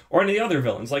character. Or any other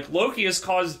villains. Like Loki has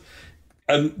caused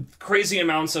crazy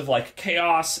amounts of like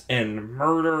chaos and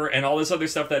murder and all this other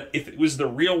stuff that if it was the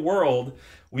real world,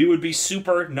 we would be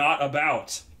super not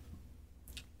about.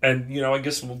 And, I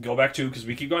guess we'll go back to, because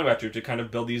we keep going back to kind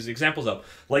of build these examples up.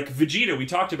 Like Vegeta, we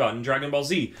talked about in Dragon Ball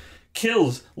Z,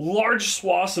 kills large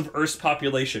swaths of Earth's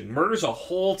population, murders a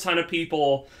whole ton of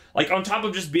people. Like, on top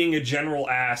of just being a general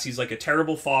ass, he's like a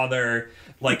terrible father.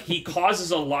 Like, he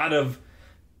causes a lot of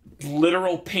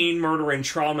literal pain, murder, and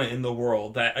trauma in the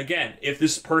world that, again, if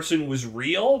this person was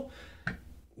real,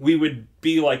 we would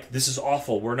be like, this is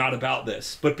awful, we're not about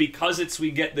this. But because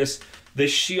we get this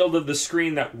shield of the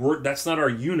screen that's not our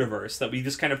universe, that we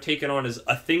just kind of take it on as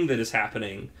a thing that is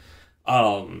happening,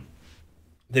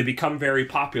 they become very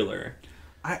popular.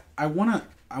 I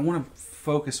wanna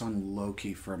focus on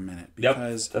Loki for a minute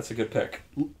because that's a good pick.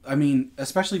 I mean,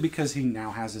 especially because he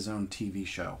now has his own TV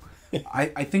show.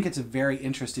 I think it's a very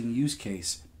interesting use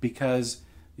case because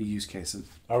the use cases.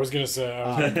 I was gonna say I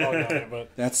was gonna talk about it,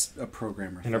 but that's a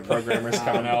programmer. And a programmer's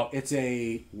coming out. It's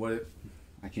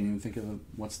I can't even think of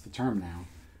what's the term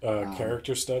now.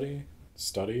 Character study.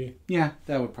 Yeah,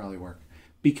 that would probably work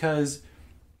because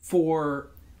for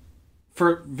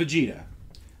Vegeta,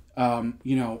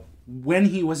 when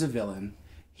he was a villain,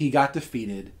 he got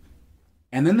defeated,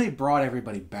 and then they brought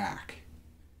everybody back.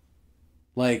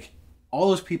 Like, all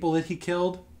those people that he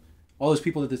killed, all those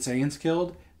people that the Saiyans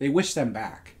killed, they wished them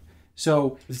back.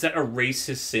 So... Does that erase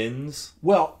his sins?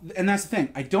 Well, and that's the thing.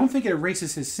 I don't think it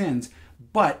erases his sins,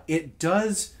 but it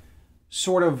does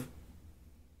sort of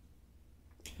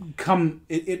come...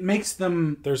 It makes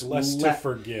them... There's less to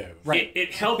forgive. Right.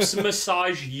 It helps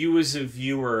massage you as a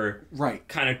viewer, right,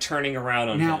 kind of turning around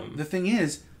on him. Now, the thing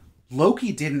is,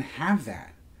 Loki didn't have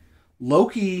that.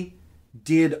 Loki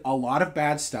did a lot of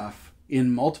bad stuff in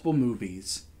multiple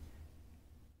movies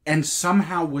and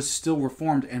somehow was still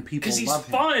reformed and people love him. Because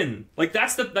he's fun.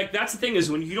 That's the thing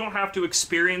is when you don't have to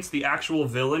experience the actual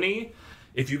villainy,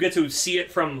 if you get to see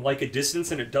it from like a distance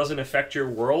and it doesn't affect your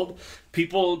world,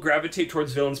 people gravitate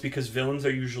towards villains because villains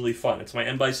are usually fun. It's my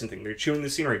M. Bison thing. They're chewing the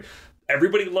scenery.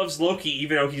 Everybody loves Loki,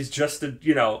 even though he's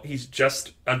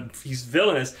he's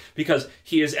villainous because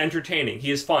he is entertaining.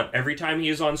 He is fun. Every time he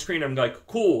is on screen, I'm like,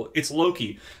 cool, it's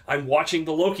Loki. I'm watching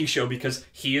the Loki show because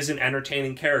he is an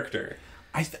entertaining character.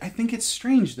 I think it's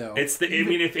strange though. If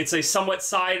it's a somewhat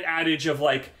side adage of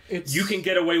like, you can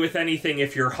get away with anything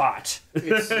if you're hot.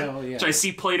 Yeah. Which I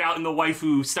see played out in the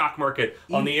waifu stock market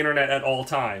on the internet at all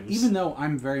times. Even though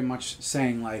I'm very much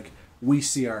saying like, we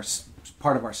see our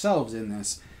part of ourselves in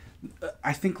this,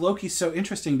 I think Loki's so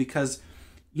interesting because,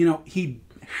 he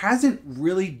hasn't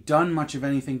really done much of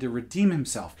anything to redeem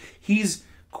himself. He's,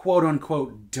 quote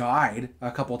unquote, died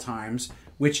a couple times,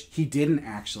 which he didn't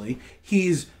actually.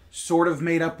 He's sort of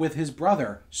made up with his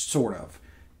brother, sort of.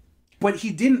 But he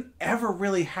didn't ever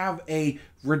really have a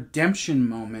redemption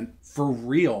moment for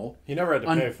real. He never had to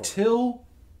pay for it. Until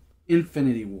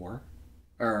Infinity War.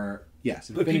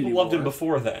 Infinity But people loved him War,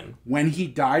 before then. when he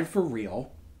died for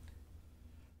real.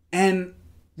 And,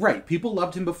 right, people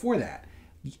loved him before that.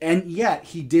 And yet,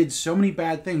 he did so many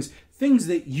bad things. Things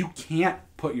that you can't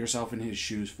put yourself in his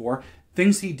shoes for.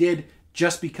 Things he did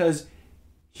just because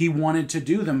he wanted to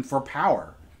do them for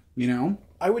power.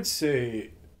 I would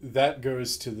say that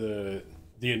goes to the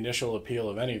initial appeal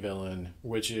of any villain,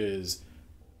 which is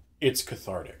it's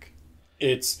cathartic.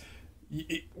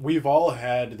 We've all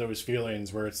had those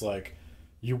feelings where it's like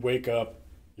you wake up,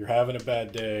 you're having a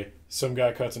bad day, some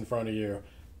guy cuts in front of you,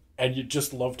 and you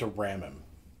just love to ram him.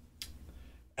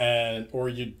 Or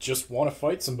you just want to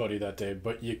fight somebody that day,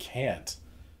 but you can't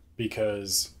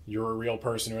because you're a real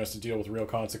person who has to deal with real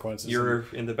consequences. You're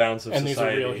in the bounds of society. And these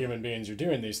are real human beings you're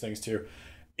doing these things to.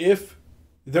 If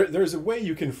there's a way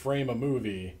you can frame a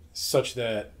movie such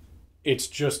that it's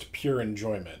just pure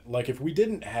enjoyment. Like, if we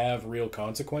didn't have real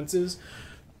consequences,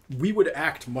 we would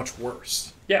act much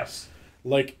worse. Yes.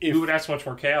 Like, if... We would act much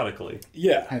more chaotically.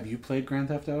 Yeah. Have you played Grand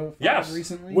Theft Auto 5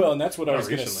 recently? Well, and that's what I was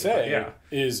going to say,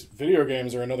 is video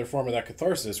games are another form of that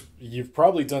catharsis. You've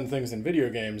probably done things in video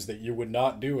games that you would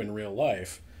not do in real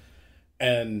life,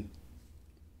 And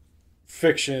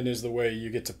fiction is the way you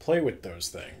get to play with those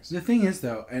things. The thing is,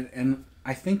 though, and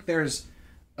I think there's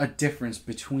a difference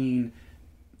between,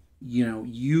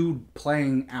 you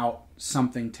playing out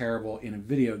something terrible in a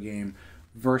video game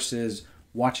versus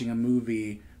watching a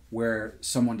movie where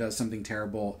someone does something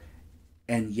terrible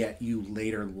and yet you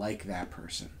later like that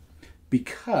person.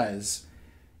 Because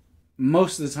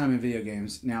most of the time in video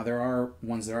games, now there are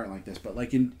ones that aren't like this, but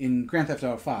like in Grand Theft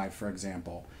Auto 5, for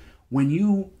example, when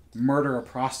you murder a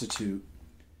prostitute,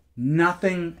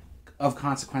 nothing of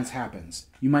consequence happens.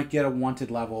 You might get a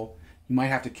wanted level, you might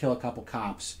have to kill a couple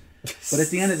cops, but at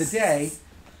the end of the day,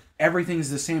 everything's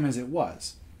the same as it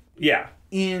was. Yeah.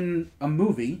 In a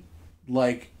movie,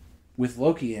 like with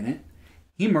Loki in it,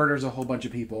 he murders a whole bunch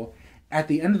of people. At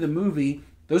the end of the movie,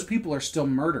 those people are still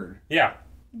murdered. Yeah.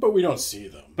 But we don't see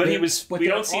them. But we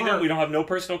don't see them, we don't have no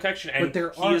personal connection, and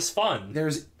he is fun.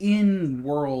 There's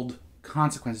in-world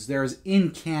consequences. There's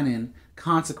in-canon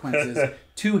consequences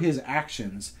to his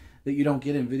actions that you don't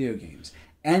get in video games.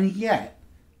 And yet,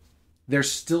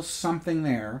 there's still something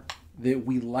there that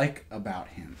we like about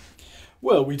him.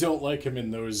 Well, we don't like him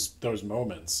in those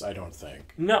moments, I don't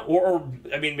think. No, or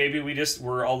I mean, maybe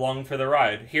we're along for the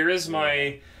ride. Here is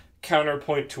my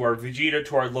counterpoint to our Vegeta,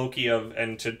 to our Loki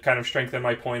and to kind of strengthen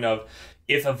my point of,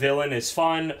 if a villain is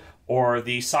fun, or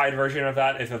the side version of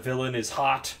that, if a villain is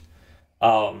hot,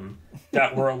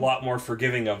 that we're a lot more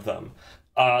forgiving of them.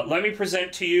 Let me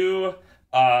present to you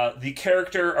the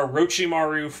character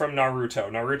Orochimaru from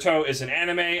Naruto. Naruto is an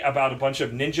anime about a bunch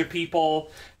of ninja people.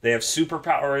 They have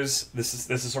superpowers. This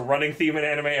is a running theme in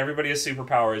anime. Everybody has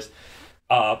superpowers.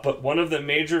 But one of the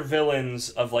major villains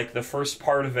of like the first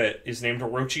part of it is named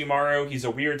Orochimaru. He's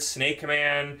a weird snake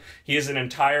man. He has an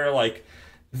entire like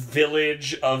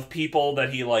village of people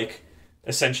that he like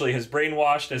essentially has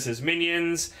brainwashed as his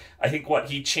minions. I think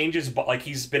he changes, like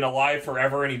he's been alive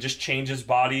forever and he just changes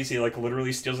bodies. He like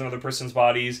literally steals another person's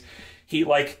bodies. He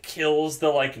like kills the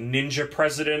like ninja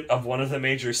president of one of the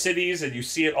major cities, and you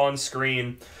see it on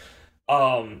screen.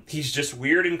 He's just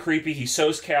weird and creepy. He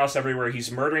sows chaos everywhere.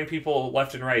 He's murdering people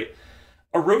left and right.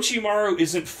 Orochimaru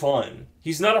isn't fun.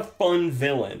 He's not a fun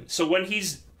villain. So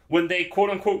when they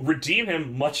quote unquote redeem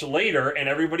him much later and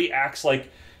everybody acts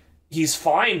like he's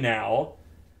fine now,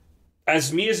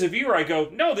 as a viewer, I go,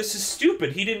 no, this is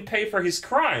stupid. He didn't pay for his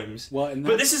crimes. But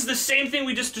this is the same thing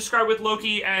we just described with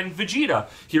Loki and Vegeta.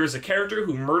 Here's a character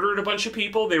who murdered a bunch of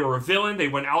people. They were a villain. They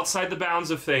went outside the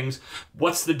bounds of things.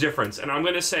 What's the difference? And I'm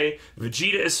going to say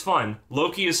Vegeta is fun.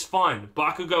 Loki is fun.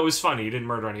 Bakugo is funny. He didn't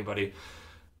murder anybody.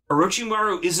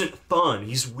 Orochimaru isn't fun.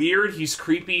 He's weird. He's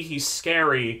creepy. He's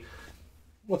scary.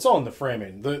 What's all in the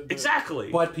framing?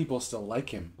 Exactly. But people still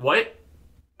like him. What?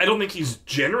 I don't think he's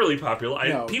generally popular.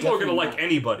 No, people are going to like not.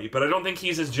 anybody, but I don't think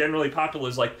he's as generally popular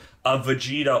as like a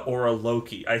Vegeta or a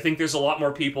Loki. I think there's a lot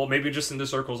more people, maybe just in the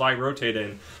circles I rotate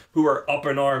in, who are up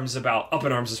in arms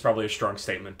is probably a strong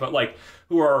statement, but like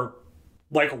who are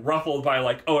like ruffled by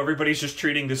like, oh, everybody's just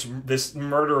treating this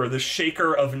murderer, this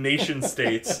shaker of nation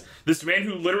states, this man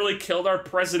who literally killed our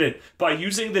president by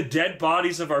using the dead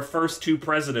bodies of our first two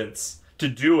presidents to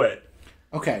do it.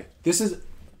 Okay,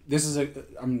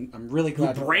 I'm really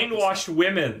glad who brainwashed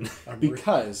women.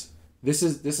 Because this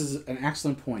is an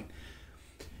excellent point.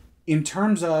 In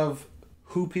terms of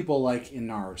who people like in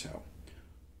Naruto,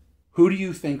 who do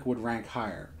you think would rank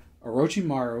higher?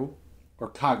 Orochimaru or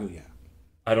Kaguya?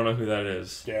 I don't know who that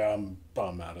is. Yeah, I'm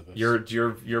out of this.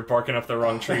 You're barking up the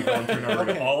wrong tree going through Naruto.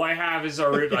 Okay. All I have is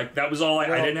like that was all I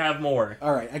didn't have more.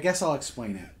 All right, I guess I'll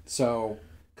explain it. So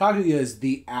Kaguya is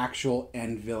the actual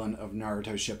end villain of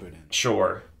Naruto Shippuden.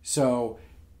 Sure. So,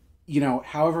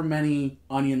 however many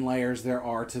onion layers there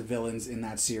are to villains in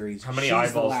that series. How many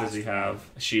eyeballs does he have?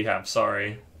 She have,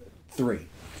 sorry. 3.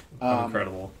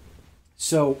 Incredible.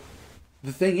 So,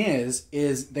 the thing is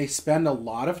they spend a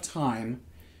lot of time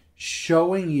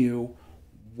showing you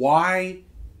why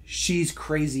she's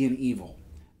crazy and evil.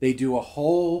 They do a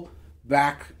whole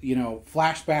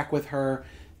flashback with her.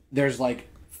 There's like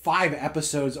 5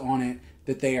 episodes on it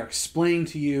that they are explaining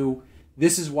to you,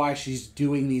 this is why she's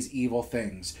doing these evil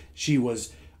things. She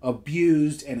was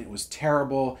abused and it was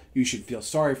terrible. You should feel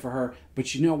sorry for her.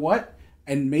 But you know what?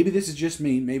 And maybe this is just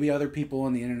me. Maybe other people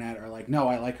on the internet are like, no,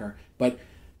 I like her. But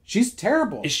she's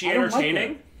terrible. Is she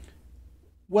entertaining? Like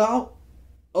well,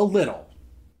 a little.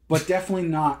 But definitely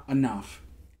not enough.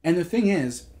 And the thing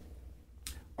is,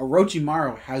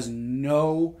 Orochimaru has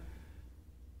no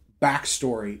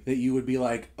backstory that you would be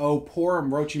like, oh, poor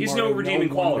Orochimaru. He's no redeeming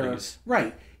qualities.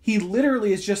 Right. He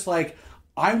literally is just like,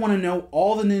 I want to know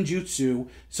all the ninjutsu,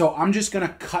 so I'm just going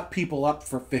to cut people up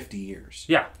for 50 years.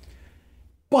 Yeah.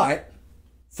 But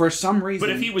For some reason...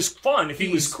 But if he was fun, if he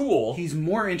was cool... He's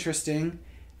more interesting,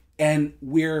 and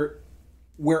we're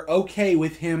okay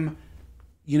with him,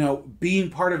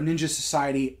 being part of Ninja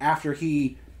Society after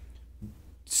he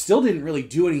still didn't really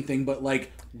do anything, but,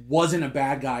 wasn't a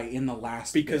bad guy in the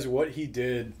last Because bit. what he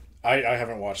did... I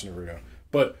haven't watched Naruto,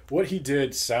 but what he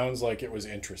did sounds like it was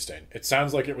interesting. It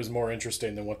sounds like it was more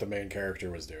interesting than what the main character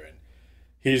was doing.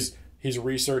 He's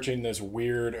researching this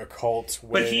weird occult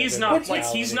way. But he's not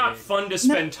he's not fun to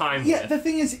spend time Yeah, with. the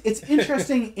thing is, it's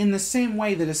interesting in the same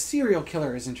way that a serial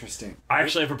killer is interesting. I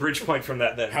actually have a bridge point from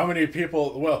that then. How many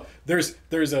people? Well, there's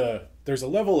a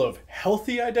level of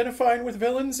healthy identifying with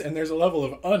villains, and there's a level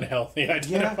of unhealthy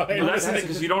identifying. Well, with that's the thing,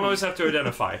 because you don't always have to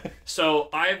identify. So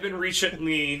I've been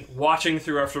recently watching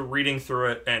through, after reading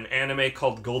through it, an anime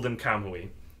called Golden Kamuy.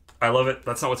 I love it.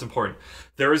 That's not what's important.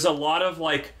 There is a lot of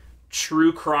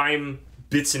true crime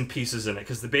bits and pieces in it,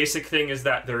 because the basic thing is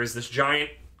that there is this giant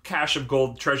cache of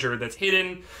gold treasure that's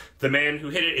hidden. The man who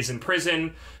hid it is in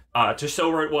prison. To show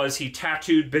where it was, he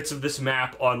tattooed bits of this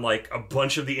map on a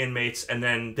bunch of the inmates, and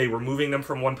then they were moving them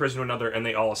from one prison to another, and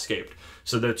they all escaped.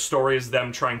 So the story is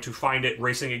them trying to find it,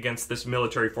 racing against this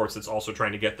military force that's also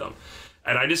trying to get them.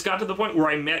 And I just got to the point where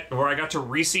I got to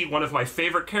re-see one of my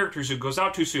favorite characters who goes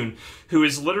out too soon, who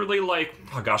is literally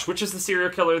which is the serial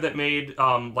killer that made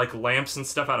lamps and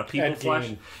stuff out of people flesh?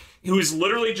 Gein. Who is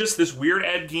literally just this weird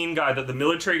Ed Gein guy that the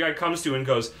military guy comes to and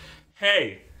goes,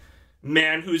 "Hey,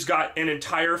 man who's got an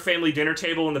entire family dinner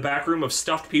table in the back room of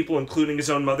stuffed people, including his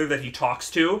own mother that he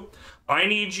talks to. I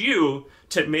need you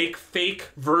to make fake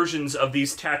versions of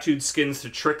these tattooed skins to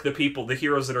trick the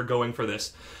heroes that are going for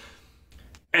this."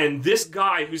 And this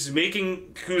guy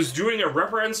who's doing a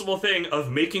reprehensible thing of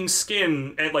making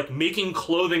skin and making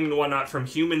clothing and whatnot from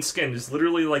human skin, is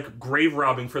literally grave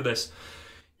robbing for this,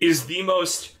 is the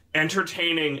most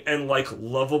entertaining and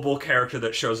lovable character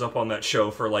that shows up on that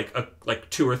show for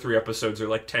 2 or 3 episodes,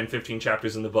 or 10, 15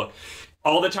 chapters in the book.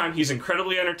 All the time, he's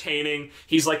incredibly entertaining.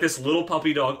 He's this little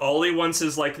puppy dog. All he wants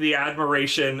is the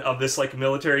admiration of this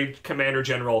military commander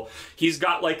general. He's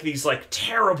got these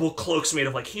terrible cloaks made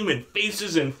of human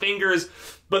faces and fingers,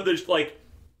 but there's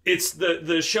it's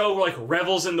the show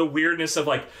revels in the weirdness of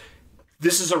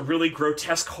this is a really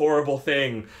grotesque, horrible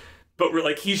thing. But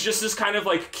we're he's just this kind of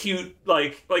cute,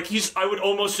 I would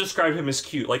almost describe him as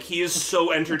cute. He is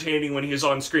so entertaining when he is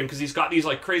on screen, because he's got these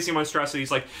crazy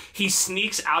monstrosities. He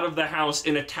sneaks out of the house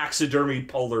in a taxidermied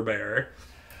polar bear.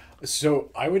 So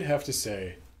I would have to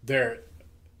say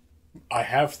I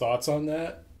have thoughts on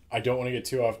that. I don't want to get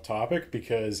too off topic,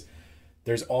 because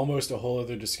there's almost a whole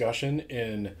other discussion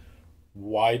in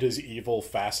why does evil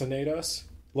fascinate us?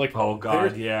 Oh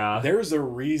god, yeah. There's a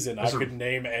reason I could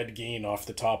name Ed Gein off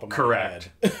the top of my Correct.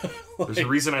 head. There's a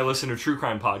reason I listen to true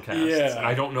crime podcasts. Yeah. And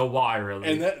I don't know why,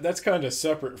 really. And that's kind of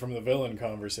separate from the villain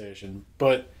conversation.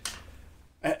 But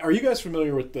are you guys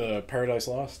familiar with the Paradise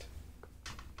Lost?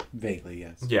 Vaguely,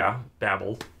 yes. Yeah,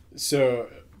 babble. So,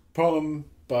 poem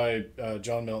by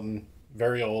John Milton,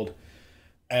 very old,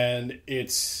 and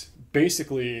it's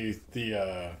basically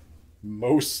the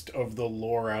most of the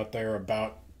lore out there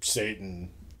about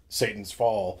Satan's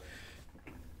fall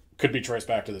could be traced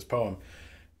back to this poem.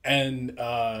 And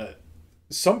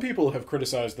some people have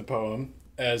criticized the poem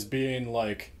as being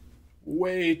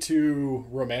way too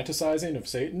romanticizing of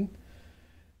Satan.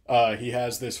 He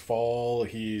has this fall,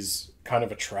 he's kind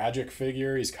of a tragic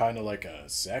figure, he's kind of a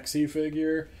sexy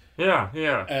figure.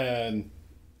 Yeah. And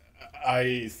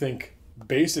I think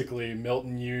basically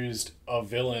Milton used a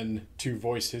villain to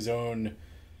voice his own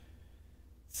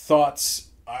thoughts.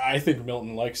 I think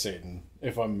Milton likes Satan,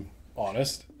 if I'm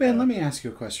honest. Ben, let me ask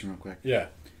you a question real quick. Yeah.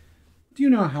 Do you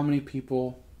know how many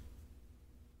people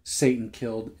Satan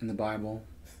killed in the Bible?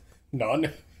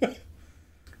 None.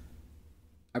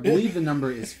 I believe the number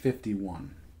is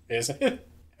 51. Is it?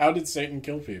 How did Satan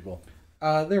kill people?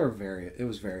 It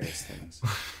was various things.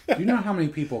 Do you know how many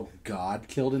people God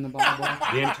killed in the Bible?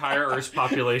 The entire Earth's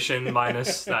population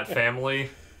minus that family.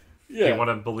 Yeah. You want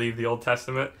to believe the Old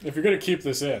Testament? If you're going to keep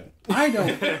this in. I don't.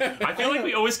 I feel like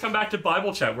we always come back to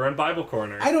Bible chat. We're in Bible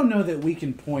Corner. I don't know that we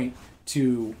can point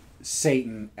to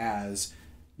Satan as,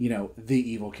 the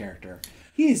evil character.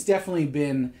 He's definitely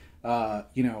been,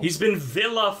 He's been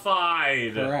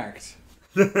vilified. Correct.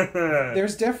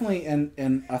 There's definitely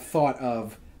a thought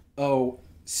of,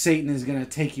 Satan is going to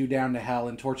take you down to hell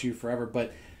and torture you forever,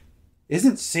 but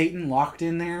isn't Satan locked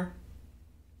in there?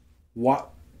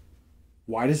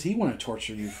 Why does he want to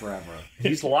torture you forever?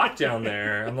 He's locked down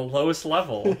there on the lowest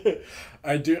level.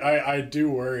 I do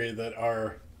worry that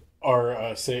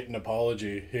our Satan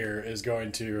apology here is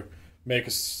going to make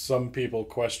some people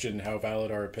question how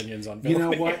valid our opinions on You know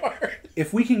villainy what? are.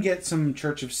 If we can get some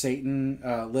Church of Satan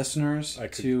listeners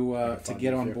to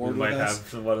get on board We with might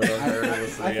us, have one of those there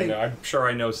listening. think- I'm sure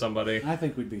I know somebody. I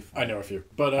think we'd be fine. I know a few,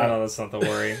 but I know that's not the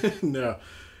worry. no.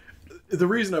 The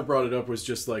reason I brought it up was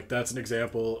just like that's an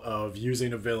example of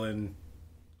using a villain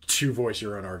to voice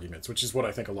your own arguments, which is what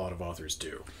I think a lot of authors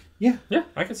do. Yeah. Yeah,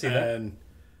 I can see that. And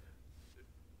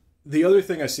the other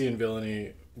thing I see in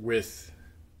villainy with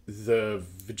the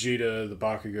Vegeta, the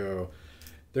Bakugo,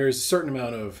 there's a certain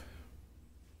amount of,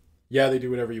 yeah, they do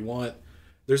whatever you want.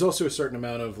 There's also a certain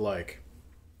amount of, like,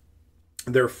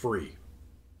 they're free.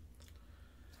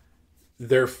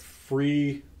 They're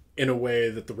free in a way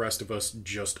that the rest of us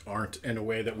just aren't, in a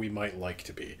way that we might like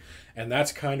to be. And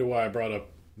that's kind of why I brought up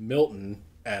Milton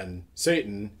and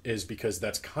Satan, is because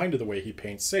that's kind of the way he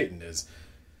paints Satan. Is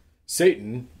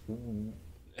Satan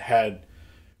had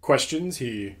questions,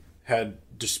 he had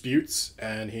disputes,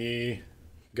 and he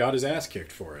got his ass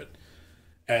kicked for it.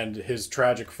 And his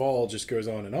tragic fall just goes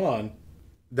on and on.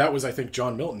 That was, I think,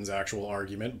 John Milton's actual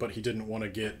argument, but he didn't want to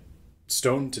get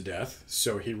stoned to death,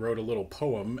 so he wrote a little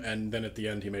poem, and then at the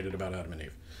end he made it about Adam and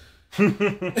Eve.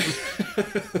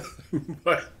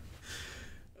 But,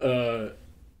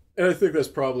 and I think that's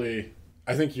probably,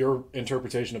 I think your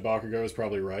interpretation of Bakugo is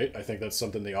probably right. I think that's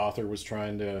something the author was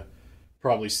trying to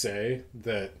probably say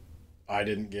that I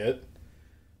didn't get,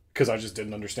 because I just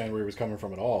didn't understand where he was coming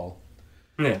from at all.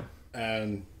 Yeah.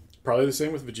 And probably the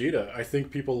same with Vegeta. I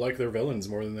think people like their villains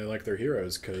more than they like their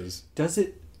heroes, because...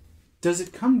 Does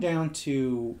it come down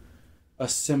to a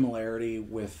similarity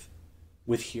with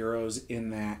heroes in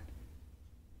that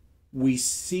we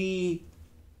see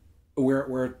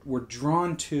we're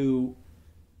drawn to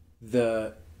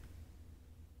that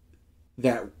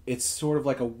it's sort of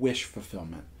like a wish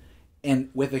fulfillment, and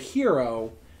with a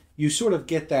hero you sort of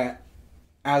get that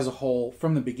as a whole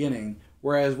from the beginning,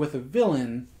 whereas with a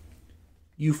villain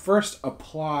you first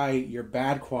apply your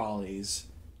bad qualities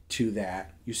to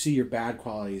that, you see your bad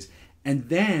qualities, and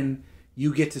then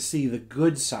you get to see the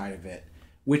good side of it,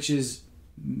 which is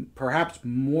perhaps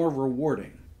more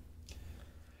rewarding.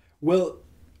 Well,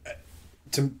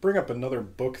 to bring up another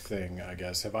book thing, I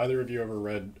guess, have either of you ever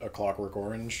read A Clockwork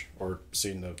Orange or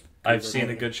seen the... I've seen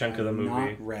a good chunk of the movie. I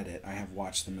have not read it. I have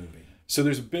watched the movie. So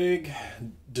there's a big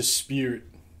dispute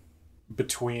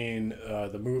between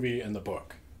the movie and the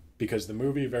book, because the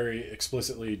movie very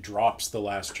explicitly drops the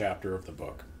last chapter of the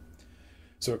book.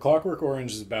 So A Clockwork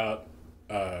Orange is about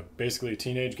basically a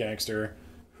teenage gangster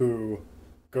who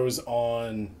goes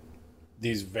on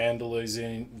these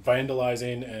vandalizing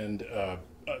and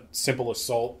simple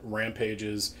assault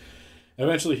rampages. And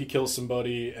eventually he kills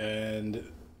somebody,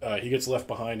 and he gets left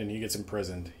behind and he gets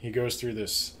imprisoned. He goes through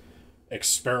this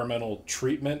experimental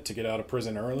treatment to get out of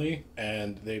prison early,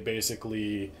 and they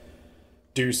basically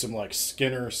do some like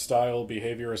Skinner style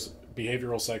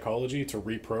behavioral psychology to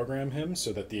reprogram him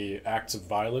so that the acts of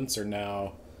violence are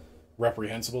now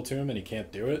reprehensible to him and he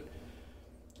can't do it.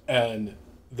 And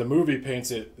the movie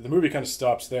kind of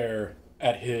stops there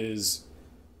at his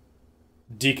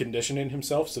deconditioning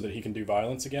himself so that he can do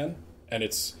violence again. And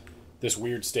it's this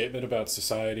weird statement about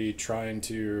society trying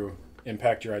to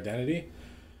impact your identity.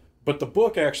 But the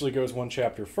book actually goes one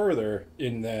chapter further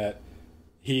in that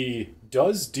he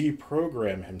does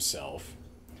deprogram himself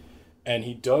and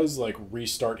he does like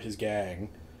restart his gang,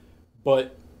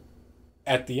 but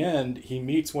at the end he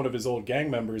meets one of his old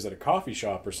gang members at a coffee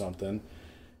shop or something,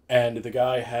 and the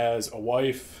guy has a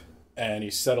wife and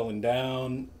he's settling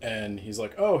down, and he's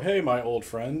like, "Oh, hey, my old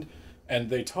friend," and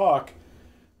they talk,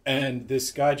 and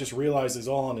this guy just realizes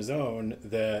all on his own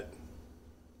that,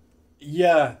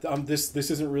 yeah, this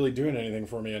isn't really doing anything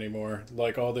for me anymore.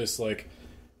 Like, all this like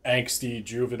angsty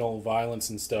juvenile violence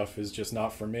and stuff is just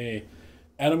not for me,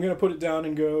 and I'm gonna put it down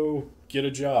and go get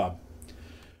a job,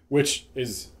 which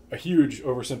is a huge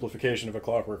oversimplification of A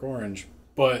Clockwork Orange,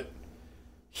 but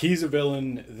he's a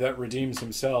villain that redeems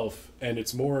himself, and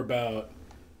it's more about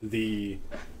the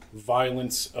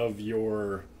violence of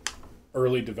your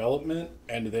early development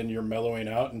and then you're mellowing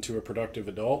out into a productive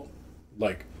adult.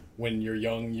 Like, when you're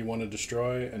young you want to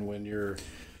destroy, and when you're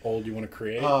old you want to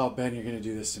create. Oh, Ben, you're going to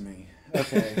do this to me.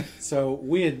 Okay, so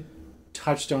we had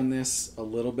touched on this a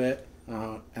little bit,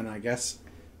 and I guess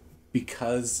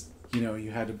because,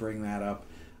 you had to bring that up,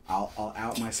 I'll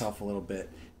out myself a little bit,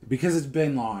 because it's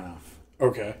been long enough.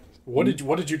 Okay. What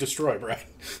did you destroy, Brad?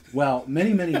 Well,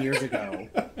 many years ago,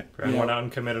 Brad went out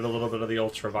and committed a little bit of the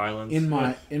ultra violence. in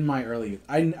my early youth,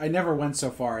 I never went so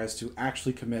far as to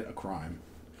actually commit a crime.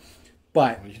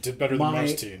 But You did better than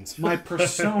most teens. my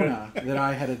persona that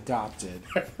I had adopted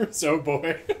So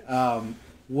boy.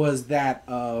 was that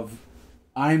of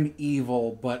I'm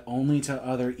evil, but only to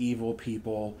other evil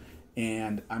people,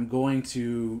 and I'm going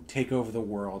to take over the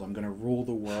world. I'm going to rule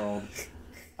the world.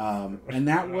 And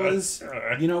that was,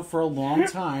 for a long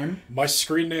time. My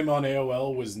screen name on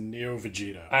AOL was Neo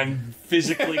Vegeta. I'm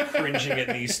physically cringing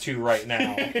at these two right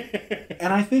now.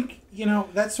 And I think,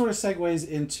 that sort of segues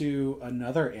into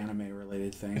another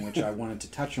anime-related thing, which I wanted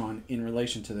to touch on in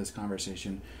relation to this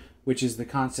conversation, which is the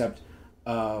concept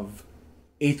of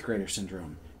 8th grader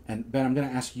syndrome. And Ben, I'm going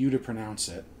to ask you to pronounce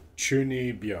it.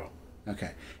 Chunibyo.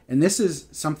 Okay. And this is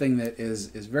something that is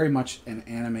very much an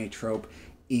anime trope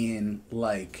in,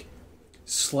 like,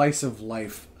 slice of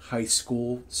life high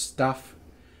school stuff,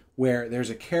 where there's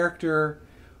a character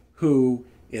who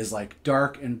is, like,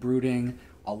 dark and brooding.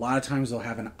 A lot of times they'll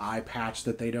have an eye patch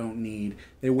that they don't need.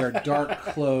 They wear dark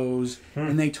clothes,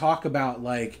 and they talk about,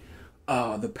 like,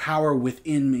 the power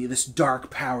within me, this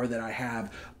dark power that I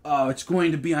have. It's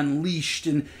going to be unleashed,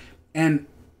 and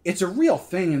it's a real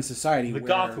thing in society. The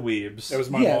goth weebs. That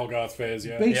was my mall goth phase,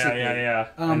 yeah. Basically, Yeah.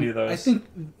 I knew those. I think,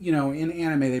 in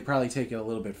anime they probably take it a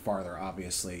little bit farther,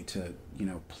 obviously, to,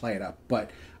 play it up.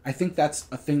 But I think that's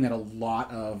a thing that a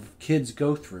lot of kids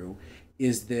go through,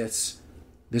 is this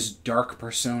dark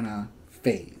persona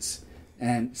phase.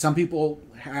 And some people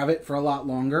have it for a lot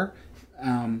longer.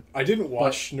 I didn't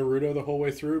watch Naruto the whole way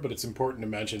through, but it's important to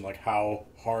mention, like, how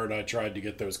hard I tried to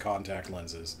get those contact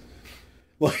lenses.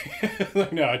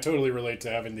 Like, no, I totally relate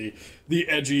to having the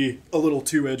edgy, a little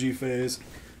too edgy phase.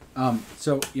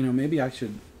 So, maybe I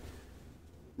should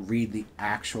read the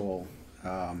actual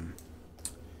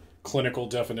clinical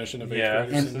definition of Yeah,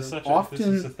 eighth and grade this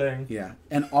is a thing. Yeah,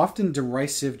 an often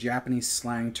derisive Japanese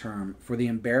slang term for the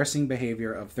embarrassing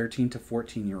behavior of 13 to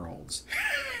 14-year-olds.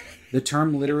 The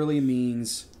term literally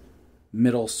means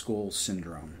middle school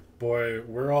syndrome. Boy,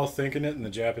 we're all thinking it, and the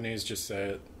Japanese just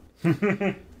say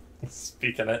it.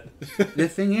 Speaking it. The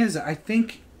thing is, I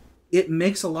think it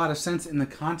makes a lot of sense in the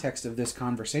context of this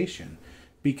conversation,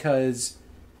 because,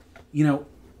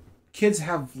 kids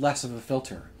have less of a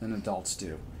filter than adults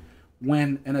do.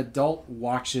 When an adult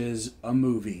watches a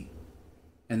movie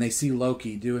and they see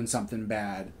Loki doing something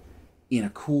bad in a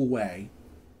cool way,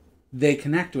 they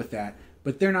connect with that,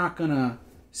 but they're not going to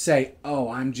say, oh,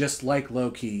 I'm just like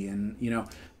Loki, and,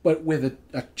 but with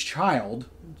a child,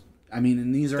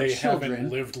 and these are children. They haven't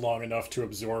lived long enough to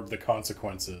absorb the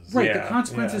consequences. Right, the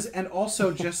consequences, and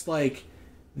also just like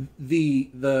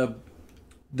the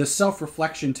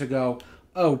self-reflection to go,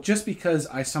 oh, just because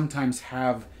I sometimes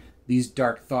have these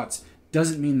dark thoughts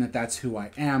doesn't mean that that's who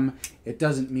I am. It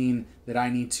doesn't mean that I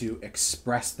need to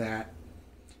express that.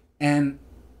 And,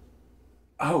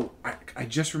 I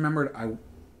just remembered,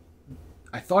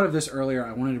 I thought of this earlier.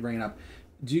 I wanted to bring it up.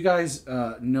 Do you guys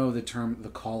know the term, the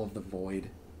call of the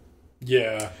void?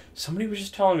 Yeah. Somebody was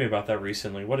just telling me about that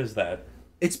recently. What is that?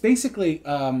 It's basically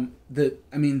the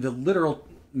literal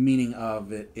meaning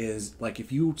of it is, like,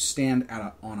 if you stand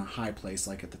on a high place,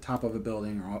 like at the top of a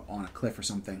building or on a cliff or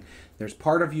something, there's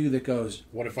part of you that goes,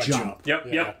 what if I jump? Yep.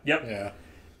 Yeah.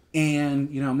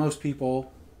 And, most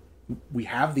people, we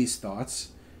have these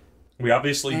thoughts. We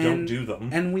obviously don't do them.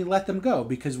 And we let them go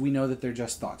because we know that they're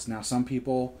just thoughts. Now, some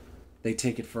people, they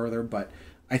take it further, but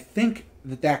I think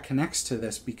that connects to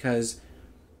this because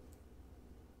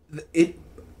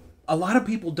a lot of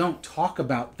people don't talk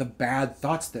about the bad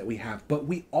thoughts that we have, but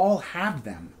we all have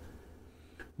them.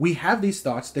 We have these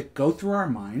thoughts that go through our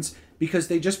minds because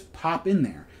they just pop in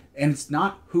there. And it's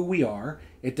not who we are.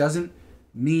 It doesn't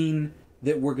mean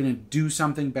that we're going to do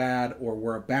something bad or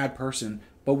we're a bad person,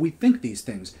 but we think these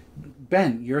things.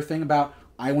 Ben, your thing about,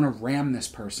 I want to ram this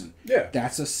person. Yeah.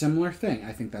 That's a similar thing.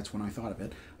 I think that's when I thought of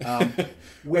it.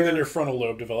 Where then your frontal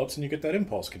lobe develops and you get that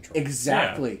impulse control.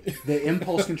 Exactly. Yeah. The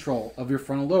impulse control of your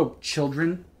frontal lobe.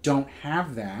 Children don't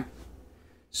have that.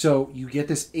 So you get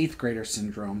this 8th grader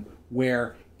syndrome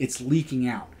where it's leaking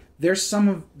out. There's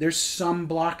some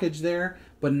blockage there,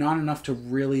 but not enough to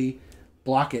really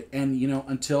block it. And,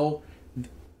 until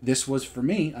this was for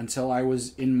me, until I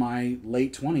was in my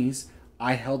late 20s,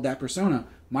 I held that persona.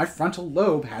 My frontal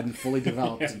lobe hadn't fully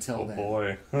developed until then.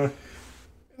 Oh boy.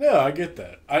 No, I get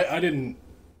that. I didn't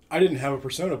have a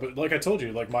persona, but like I told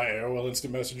you, like my AOL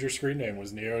Instant Messenger screen name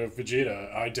was Neo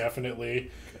Vegeta. I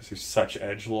definitely... You're such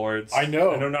edgelords. I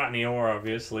know. I know not Neo,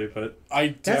 obviously, but...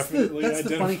 That's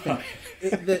the funny thing.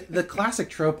 The classic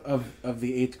trope of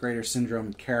the 8th grader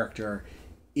syndrome character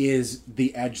is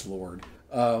the edgelord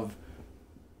of,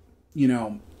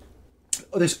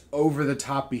 this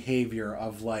over-the-top behavior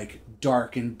of, like,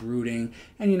 dark and brooding.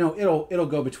 And, it'll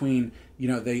go between,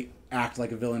 they act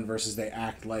like a villain versus they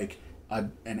act like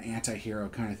an anti-hero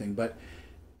kind of thing. But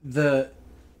the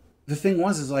thing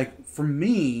is like, for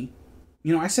me,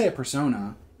 I say a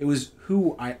persona. It was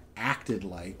who I acted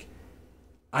like.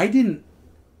 I didn't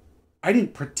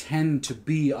pretend to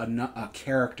be a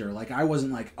character. Like, I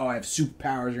wasn't like, oh, I have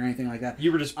superpowers or anything like that.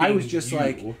 You were just being I was just you.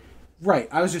 like... Right,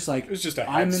 I was just like... It was just a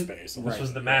headspace. This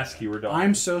was the mask you were doing.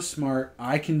 I'm so smart,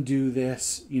 I can do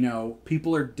this,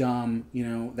 people are dumb,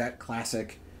 that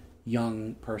classic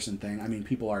young person thing. I mean,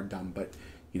 people are dumb, but,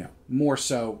 more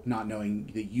so not knowing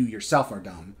that you yourself are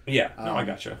dumb. Yeah, no, I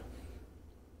gotcha.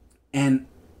 And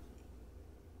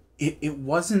it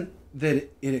wasn't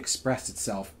that it expressed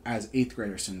itself as 8th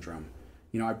grader syndrome.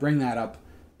 I bring that up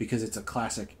because it's a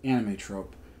classic anime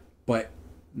trope, but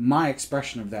my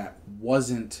expression of that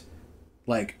wasn't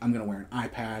like, I'm going to wear an eye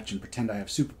patch and pretend I have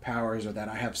superpowers or that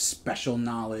I have special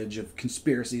knowledge of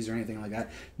conspiracies or anything like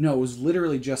that. No, it was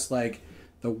literally just like,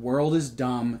 the world is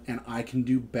dumb and I can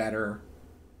do better,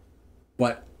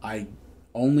 but I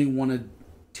only want to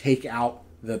take out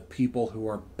the people who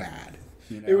are bad.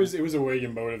 It was a way you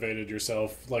motivated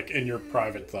yourself, like, in your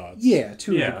private thoughts. Yeah,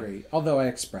 to a degree. Although I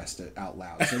expressed it out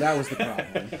loud, so that was the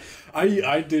problem.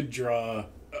 I did draw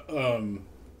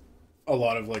a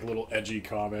lot of, like, little edgy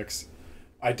comics.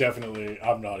 I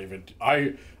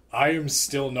am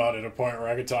still not at a point where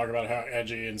I could talk about how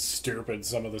edgy and stupid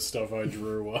some of the stuff I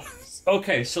drew was.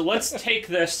 Okay, so let's take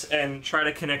this and try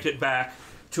to connect it back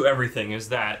to everything, is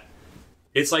that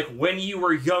it's like when you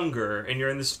were younger and you're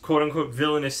in this quote-unquote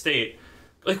villainous state,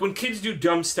 like when kids do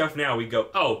dumb stuff now, we go,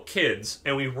 oh, kids,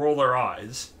 and we roll our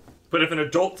eyes. But if an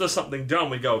adult does something dumb,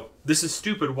 we go, this is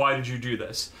stupid, why did you do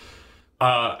this?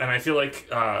 And I feel like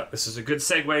this is a good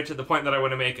segue to the point that I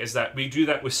want to make, is that we do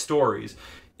that with stories.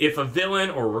 If a villain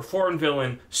or a reformed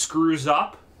villain screws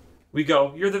up, we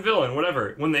go, you're the villain,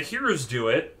 whatever. When the heroes do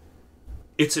it,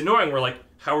 it's annoying. We're like,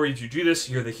 how did you do this?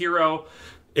 You're the hero.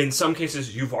 In some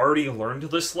cases, you've already learned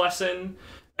this lesson,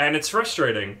 and it's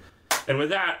frustrating. And with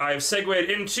that, I've segued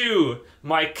into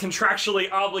my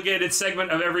contractually obligated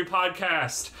segment of every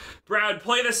podcast. Brad,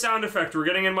 play the sound effect. We're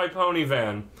getting in my pony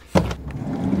van.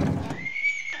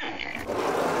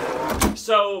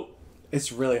 So...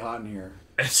 It's really hot in here.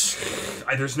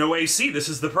 There's no AC. This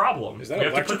is the problem. Is that we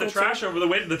have to put the trash over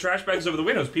the trash bags over the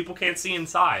windows. People can't see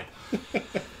inside.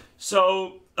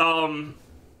 So,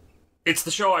 it's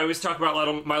the show I always talk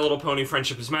about. My Little Pony: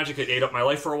 Friendship is Magic. It ate up my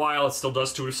life for a while. It still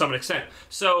does to some extent.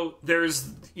 So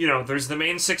there's the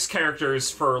main 6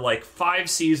 characters for like 5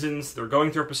 seasons. They're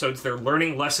going through episodes. They're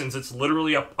learning lessons. It's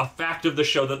literally a fact of the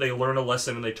show that they learn a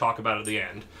lesson and they talk about it at the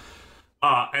end.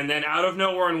 And then out of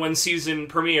nowhere in one season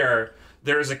premiere,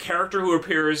 there's a character who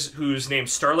appears whose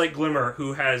name's Starlight Glimmer,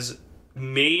 who has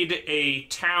made a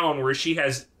town where she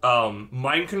has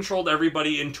mind-controlled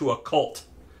everybody into a cult.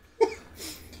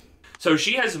 So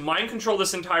she has mind-controlled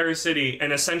this entire city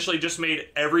and essentially just made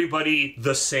everybody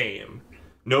the same.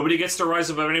 Nobody gets to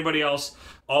rise above anybody else.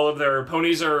 All of their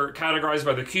ponies are categorized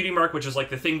by their cutie mark, which is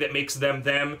like the thing that makes them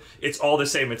them. It's all the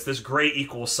same. It's this gray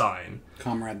equal sign.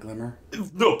 Comrade Glimmer.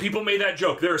 No, people made that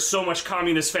joke. There is so much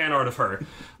communist fan art of her.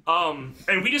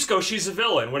 And we just go, she's a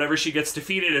villain. Whenever she gets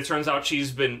defeated, it turns out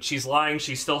she's lying.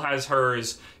 She still has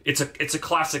hers. It's a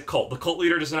classic cult. The cult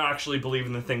leader does not actually believe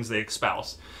in the things they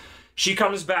espouse. She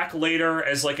comes back later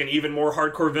as like an even more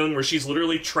hardcore villain where she's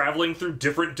literally traveling through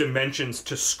different dimensions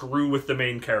to screw with the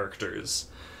main characters.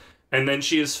 And then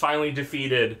she is finally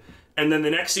defeated. And then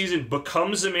the next season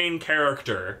becomes the main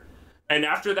character. And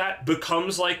after that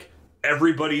becomes like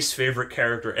everybody's favorite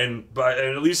character. And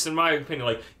at least in my opinion,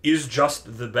 like, is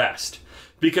just the best.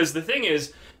 Because the thing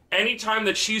is, anytime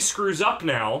that she screws up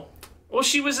now, well,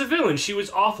 she was a villain. She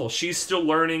was awful. She's still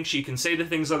learning. She can say the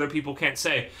things other people can't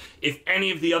say. If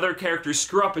any of the other characters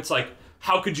screw up, it's like,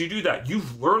 how could you do that?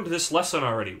 You've learned this lesson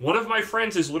already. One of my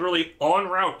friends is literally en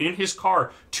route in his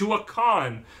car to a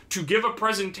con to give a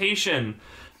presentation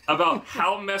about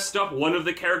how messed up one of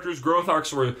the characters' growth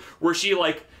arcs were, where she,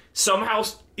 like, somehow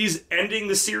is ending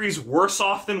the series worse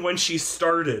off than when she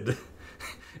started.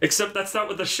 Except that's not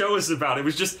what the show is about. It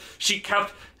was just, she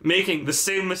kept making the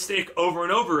same mistake over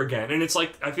and over again. And it's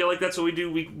like, I feel like that's what we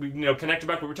do. We connect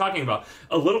back what we're talking about.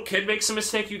 A little kid makes a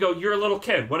mistake, you go, you're a little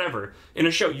kid, whatever. In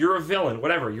a show, you're a villain,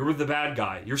 whatever. You're the bad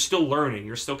guy. You're still learning.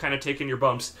 You're still kind of taking your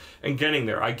bumps and getting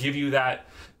there. I give you that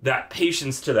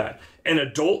patience to that. An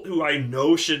adult who I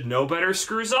know should know better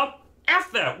screws up.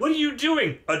 F that. What are you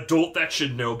doing? Adult that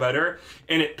should know better.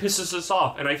 And it pisses us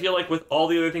off. And I feel like with all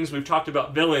the other things we've talked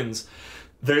about villains,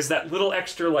 there's that little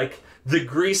extra, like, the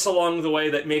grease along the way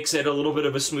that makes it a little bit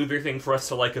of a smoother thing for us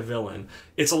to like a villain.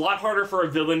 It's a lot harder for a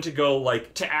villain to go,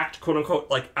 like, to act, quote-unquote,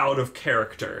 like, out of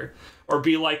character. Or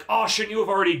be like, oh, shouldn't you have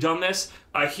already done this?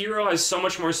 A hero has so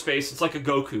much more space. It's like a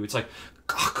Goku. It's like,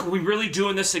 are we really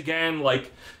doing this again?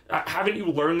 Like, haven't you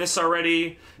learned this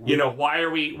already? You know, why are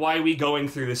we going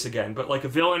through this again? But like a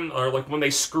villain, or like when they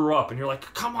screw up and you're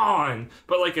like, come on.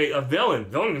 But like a villain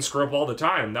can screw up all the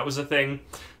time. That was a thing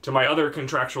to my other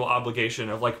contractual obligation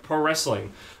of like pro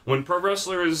wrestling. When pro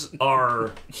wrestlers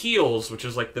are heels, which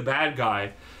is like the bad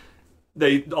guy,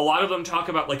 a lot of them talk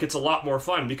about like it's a lot more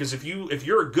fun because if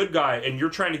you're a good guy and you're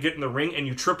trying to get in the ring and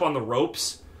you trip on the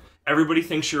ropes, everybody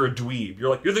thinks you're a dweeb. You're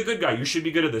like, you're the good guy. You should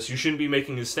be good at this. You shouldn't be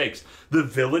making mistakes. The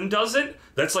villain does it.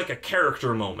 That's like a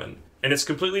character moment. And it's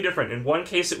completely different. In one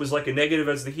case, it was like a negative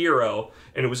as the hero,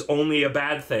 and it was only a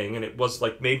bad thing, and it was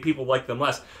like made people like them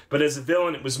less. But as a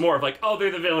villain, it was more of like, oh,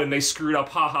 they're the villain. They screwed up.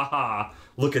 Ha ha ha.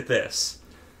 Look at this.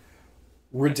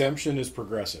 Redemption is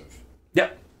progressive.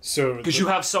 Yep. So because you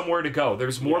have somewhere to go.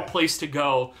 There's more place to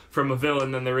go from a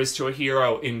villain than there is to a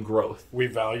hero in growth. We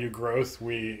value growth.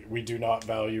 We do not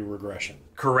value regression.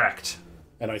 Correct.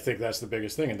 And I think that's the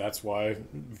biggest thing, and that's why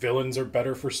villains are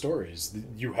better for stories.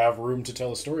 You have room to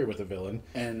tell a story with a villain.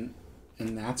 And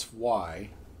that's why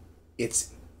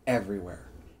it's everywhere.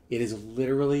 It is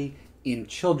literally in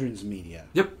children's media.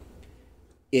 Yep.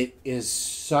 It is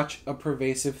such a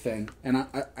pervasive thing. And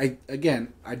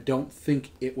I don't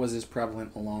think it was as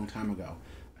prevalent a long time ago.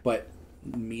 But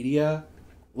media,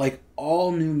 like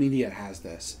all new media has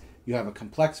this. You have a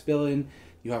complex villain,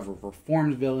 you have a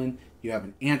reformed villain, you have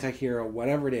an anti-hero,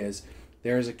 whatever it is.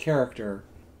 There is a character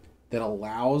that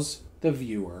allows the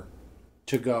viewer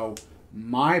to go,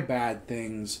 my bad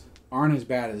things aren't as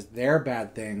bad as their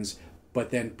bad things, but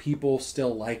then people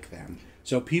still like them.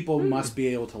 So people must be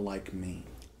able to like me.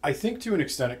 I think to an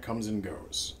extent it comes and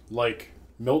goes. Like,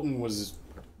 Milton was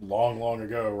long, long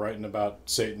ago writing about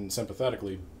Satan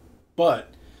sympathetically,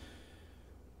 but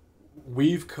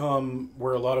we've come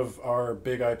where a lot of our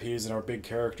big IPs and our big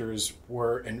characters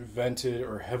were invented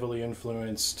or heavily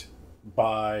influenced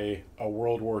by a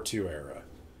World War II era,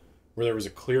 where there was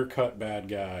a clear-cut bad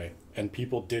guy and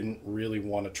people didn't really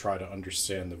want to try to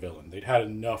understand the villain. They'd had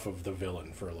enough of the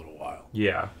villain for a little while.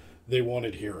 Yeah. They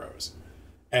wanted heroes.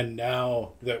 And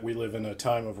now that we live in a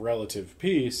time of relative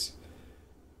peace,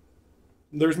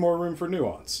 there's more room for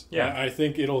nuance. Yeah. I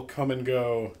think it'll come and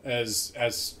go as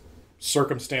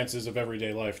circumstances of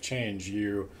everyday life change.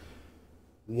 You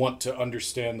want to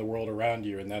understand the world around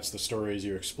you, and that's the stories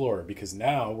you explore. Because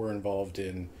now we're involved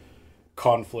in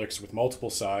conflicts with multiple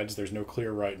sides. There's no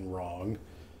clear right and wrong.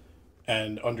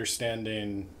 And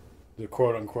understanding the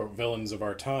quote-unquote villains of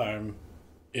our time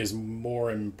is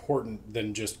more important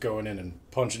than just going in and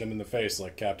punching him in the face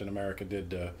like Captain America did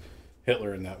to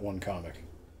Hitler in that one comic.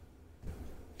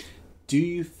 Do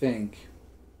you think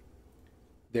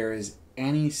there is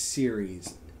any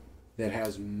series that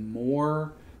has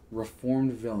more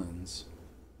reformed villains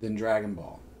than Dragon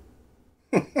Ball?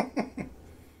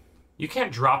 You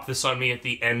can't drop this on me at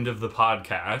the end of the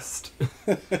podcast.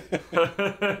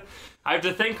 I have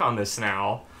to think on this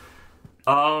now.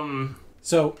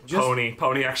 So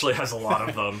Pony actually has a lot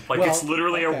of them. Like, Well, it's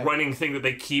literally okay. a running thing that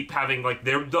they keep having. Like,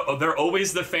 they're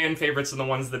always the fan favorites and the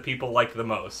ones that people like the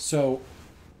most. So,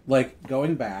 like,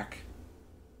 going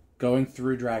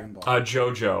through Dragon Ball.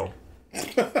 JoJo.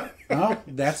 Oh,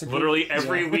 that's a good, Literally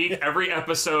every week, every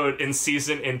episode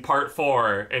in part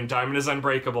 4, and Diamond is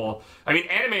Unbreakable. I mean,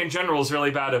 anime in general is really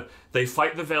bad. If they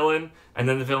fight the villain, and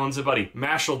then the villain's a buddy.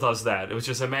 Mashal does that, which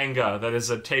is a manga that is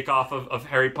a takeoff of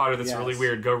Harry Potter that's really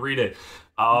weird. Go read it.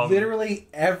 Literally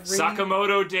every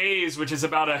Sakamoto Days, which is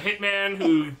about a hitman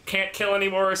who can't kill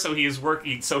anymore, so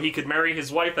he could marry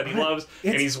his wife that he loves,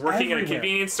 and he's working at a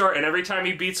convenience store, and every time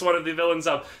he beats one of the villains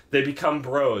up, they become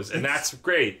bros, and that's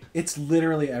great. It's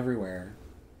literally everywhere.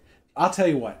 I'll tell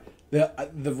you what.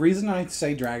 The reason I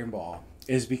say Dragon Ball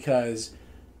is because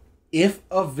if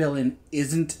a villain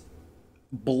isn't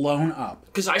blown up,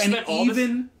 Because I spent all this...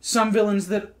 even some villains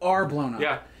that are blown up,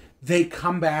 Yeah. they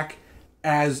come back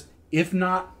as, if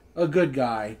not a good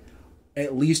guy,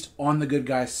 at least on the good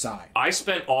guy's side. I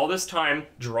spent all this time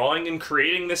drawing and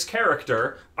creating this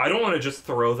character. I don't want to just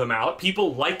throw them out.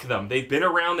 People like them. They've been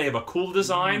around. They have a cool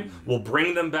design. We'll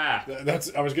bring them back.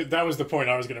 That was the point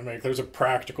I was going to make. There's a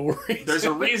practical reason. There's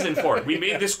a reason for it. We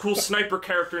made this cool sniper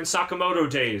character in Sakamoto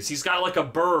Days. He's got like a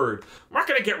bird. I'm not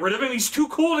going to get rid of him. He's too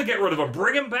cool to get rid of him.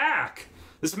 Bring him back.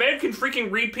 This man can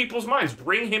freaking read people's minds.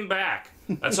 Bring him back.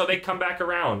 That's how they come back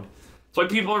around. It's like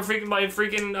people are freaking my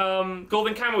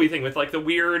Golden Kamuy thing with like the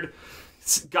weird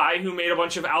guy who made a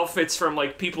bunch of outfits from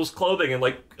like people's clothing, and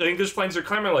like English fans are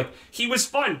clamoring like, he was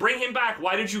fun, bring him back.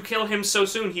 Why did you kill him so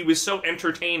soon? He was so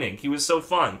entertaining. He was so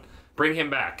fun. Bring him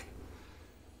back.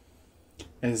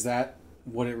 Is that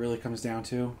what it really comes down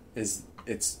to? Is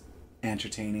it's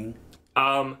entertaining?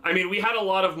 I mean, we had a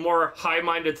lot of more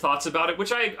high-minded thoughts about it,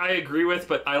 which I agree with,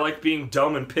 but I like being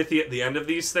dumb and pithy at the end of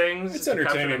these things. It's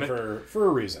entertaining for a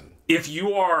reason. If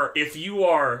you are,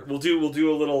 we'll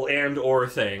do a little and or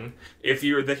thing. If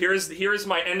you're here's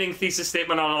my ending thesis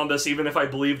statement on this, even if I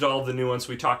believed all of the nuance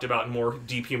we talked about and more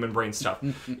deep human brain stuff.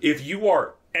 If you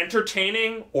are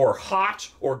entertaining or hot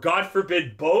or God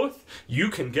forbid both, you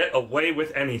can get away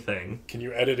with anything. Can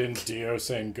you edit in Dio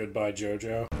saying goodbye,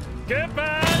 JoJo?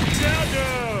 Goodbye,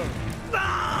 JoJo.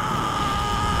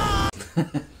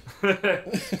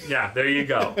 Yeah, there you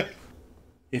go.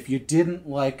 If you didn't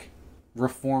like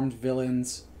reformed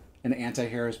villains and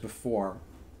anti-heroes before,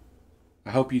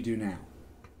 I hope you do now.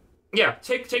 Yeah,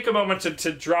 take a moment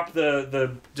to drop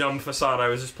the dumb facade I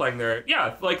was just playing there.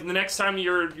 Yeah, like the next time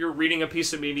you're reading a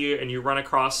piece of media and you run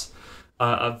across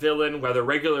a villain, whether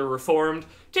regular or reformed,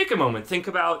 take a moment to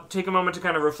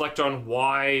kind of reflect on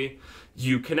why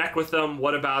you connect with them,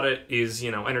 what about it is,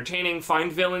 entertaining,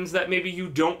 find villains that maybe you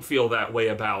don't feel that way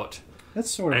about.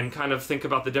 And kind of think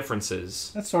about the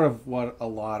differences. That's sort of what a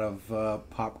lot of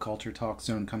pop culture talk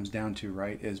zone comes down to,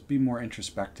 right? Is be more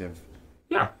introspective.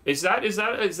 Yeah. Is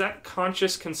that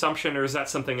conscious consumption, or is that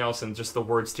something else and just the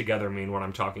words together mean what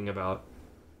I'm talking about?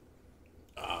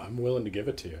 I'm willing to give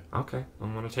it to you. Okay.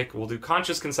 We'll do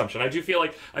conscious consumption. I feel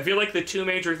like the two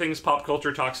major things pop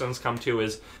culture talk zones come to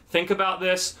is think about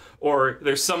this, or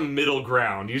there's some middle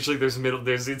ground. Usually there's but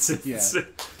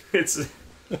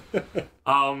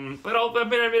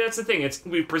I mean that's the thing.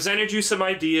 We've presented you some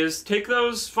ideas. Take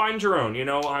those, find your own.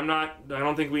 I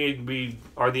don't think we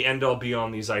are the end all be all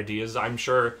on these ideas. I'm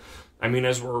sure. I mean,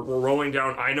 as we're rolling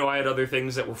down, I know I had other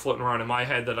things that were floating around in my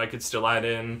head that I could still add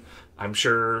in. I'm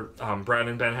sure Brad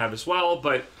and Ben have as well.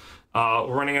 But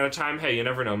we're running out of time. Hey, you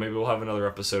never know. Maybe we'll have another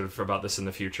episode about this in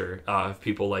the future if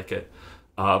people like it.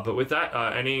 But with that,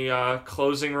 any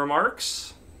closing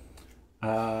remarks?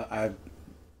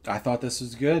 I thought this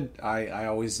was good. I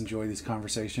always enjoy these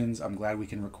conversations. I'm glad we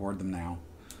can record them now.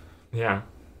 Yeah.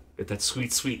 Get that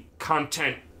sweet, sweet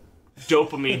content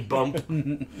dopamine bump.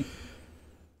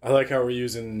 I like how we're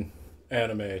using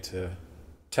anime to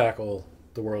tackle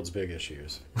the world's big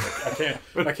issues.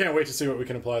 I can't wait to see what we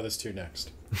can apply this to next.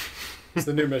 It's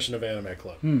the new mission of Anime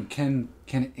Club. Can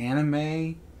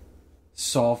anime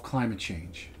solve climate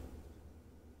change?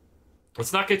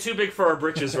 Let's not get too big for our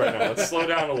britches right now. Let's slow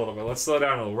down a little bit.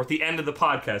 We're at the end of the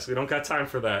podcast. We don't got time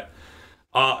for that.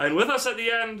 And with us at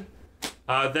the end,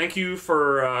 thank you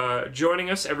for joining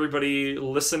us, everybody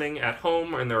listening at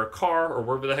home or in their car or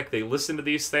wherever the heck they listen to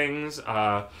these things.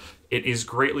 It is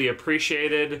greatly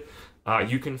appreciated.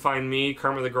 You can find me,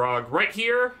 Kermit the Grog, right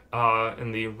here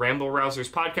in the Ramble Rousers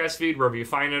podcast feed, wherever you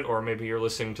find it, or maybe you're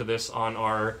listening to this on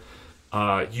our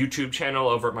YouTube channel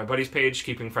over at my buddy's page,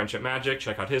 Keeping Friendship Magic.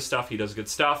 Check out his stuff. He does good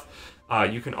stuff.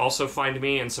 You can also find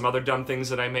me and some other dumb things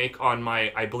that I make on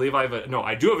my, I do have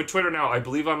a Twitter now. I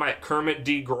believe I'm at Kermit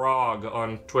D Grog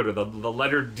on Twitter. The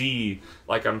letter D,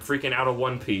 like I'm freaking out of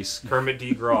One Piece. Kermit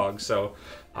D Grog. So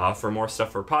for more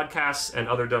stuff for podcasts and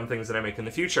other dumb things that I make in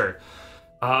the future.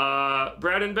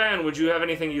 Brad and Ben, would you have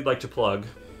anything you'd like to plug?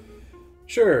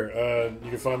 Sure. You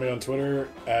can find me on Twitter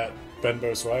at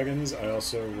Bento Swaggins. I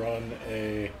also run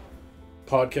a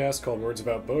podcast called Words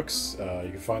About Books. You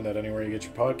can find that anywhere you get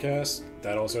your podcasts.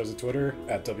 That also has a Twitter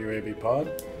at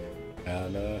WABpod.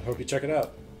 And hope you check it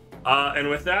out. And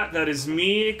with that is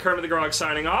me, Kermit the Grog,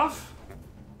 signing off.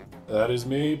 That is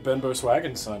me, Bento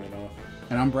Swaggins, signing off.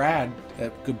 And I'm Brad.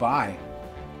 Goodbye.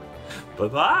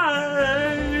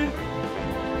 Bye-bye.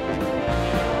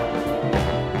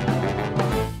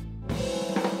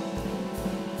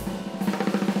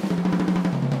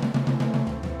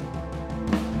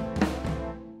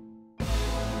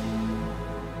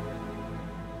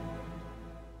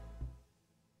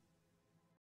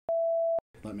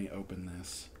 Let me open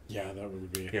this. Yeah, that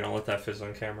would be You don't let that fizz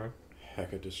on camera.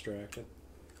 hecka distracted.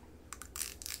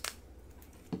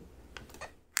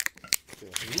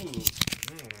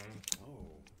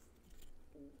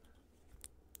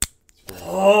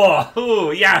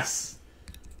 Oh, yes.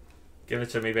 Give it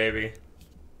to me, baby.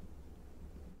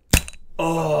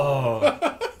 Oh.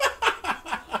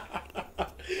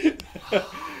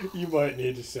 You might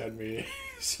need to send me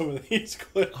some of these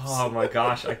clips. Oh my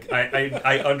gosh,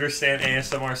 I understand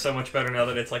ASMR so much better now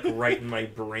that it's like right in my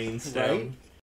brainstem. Right?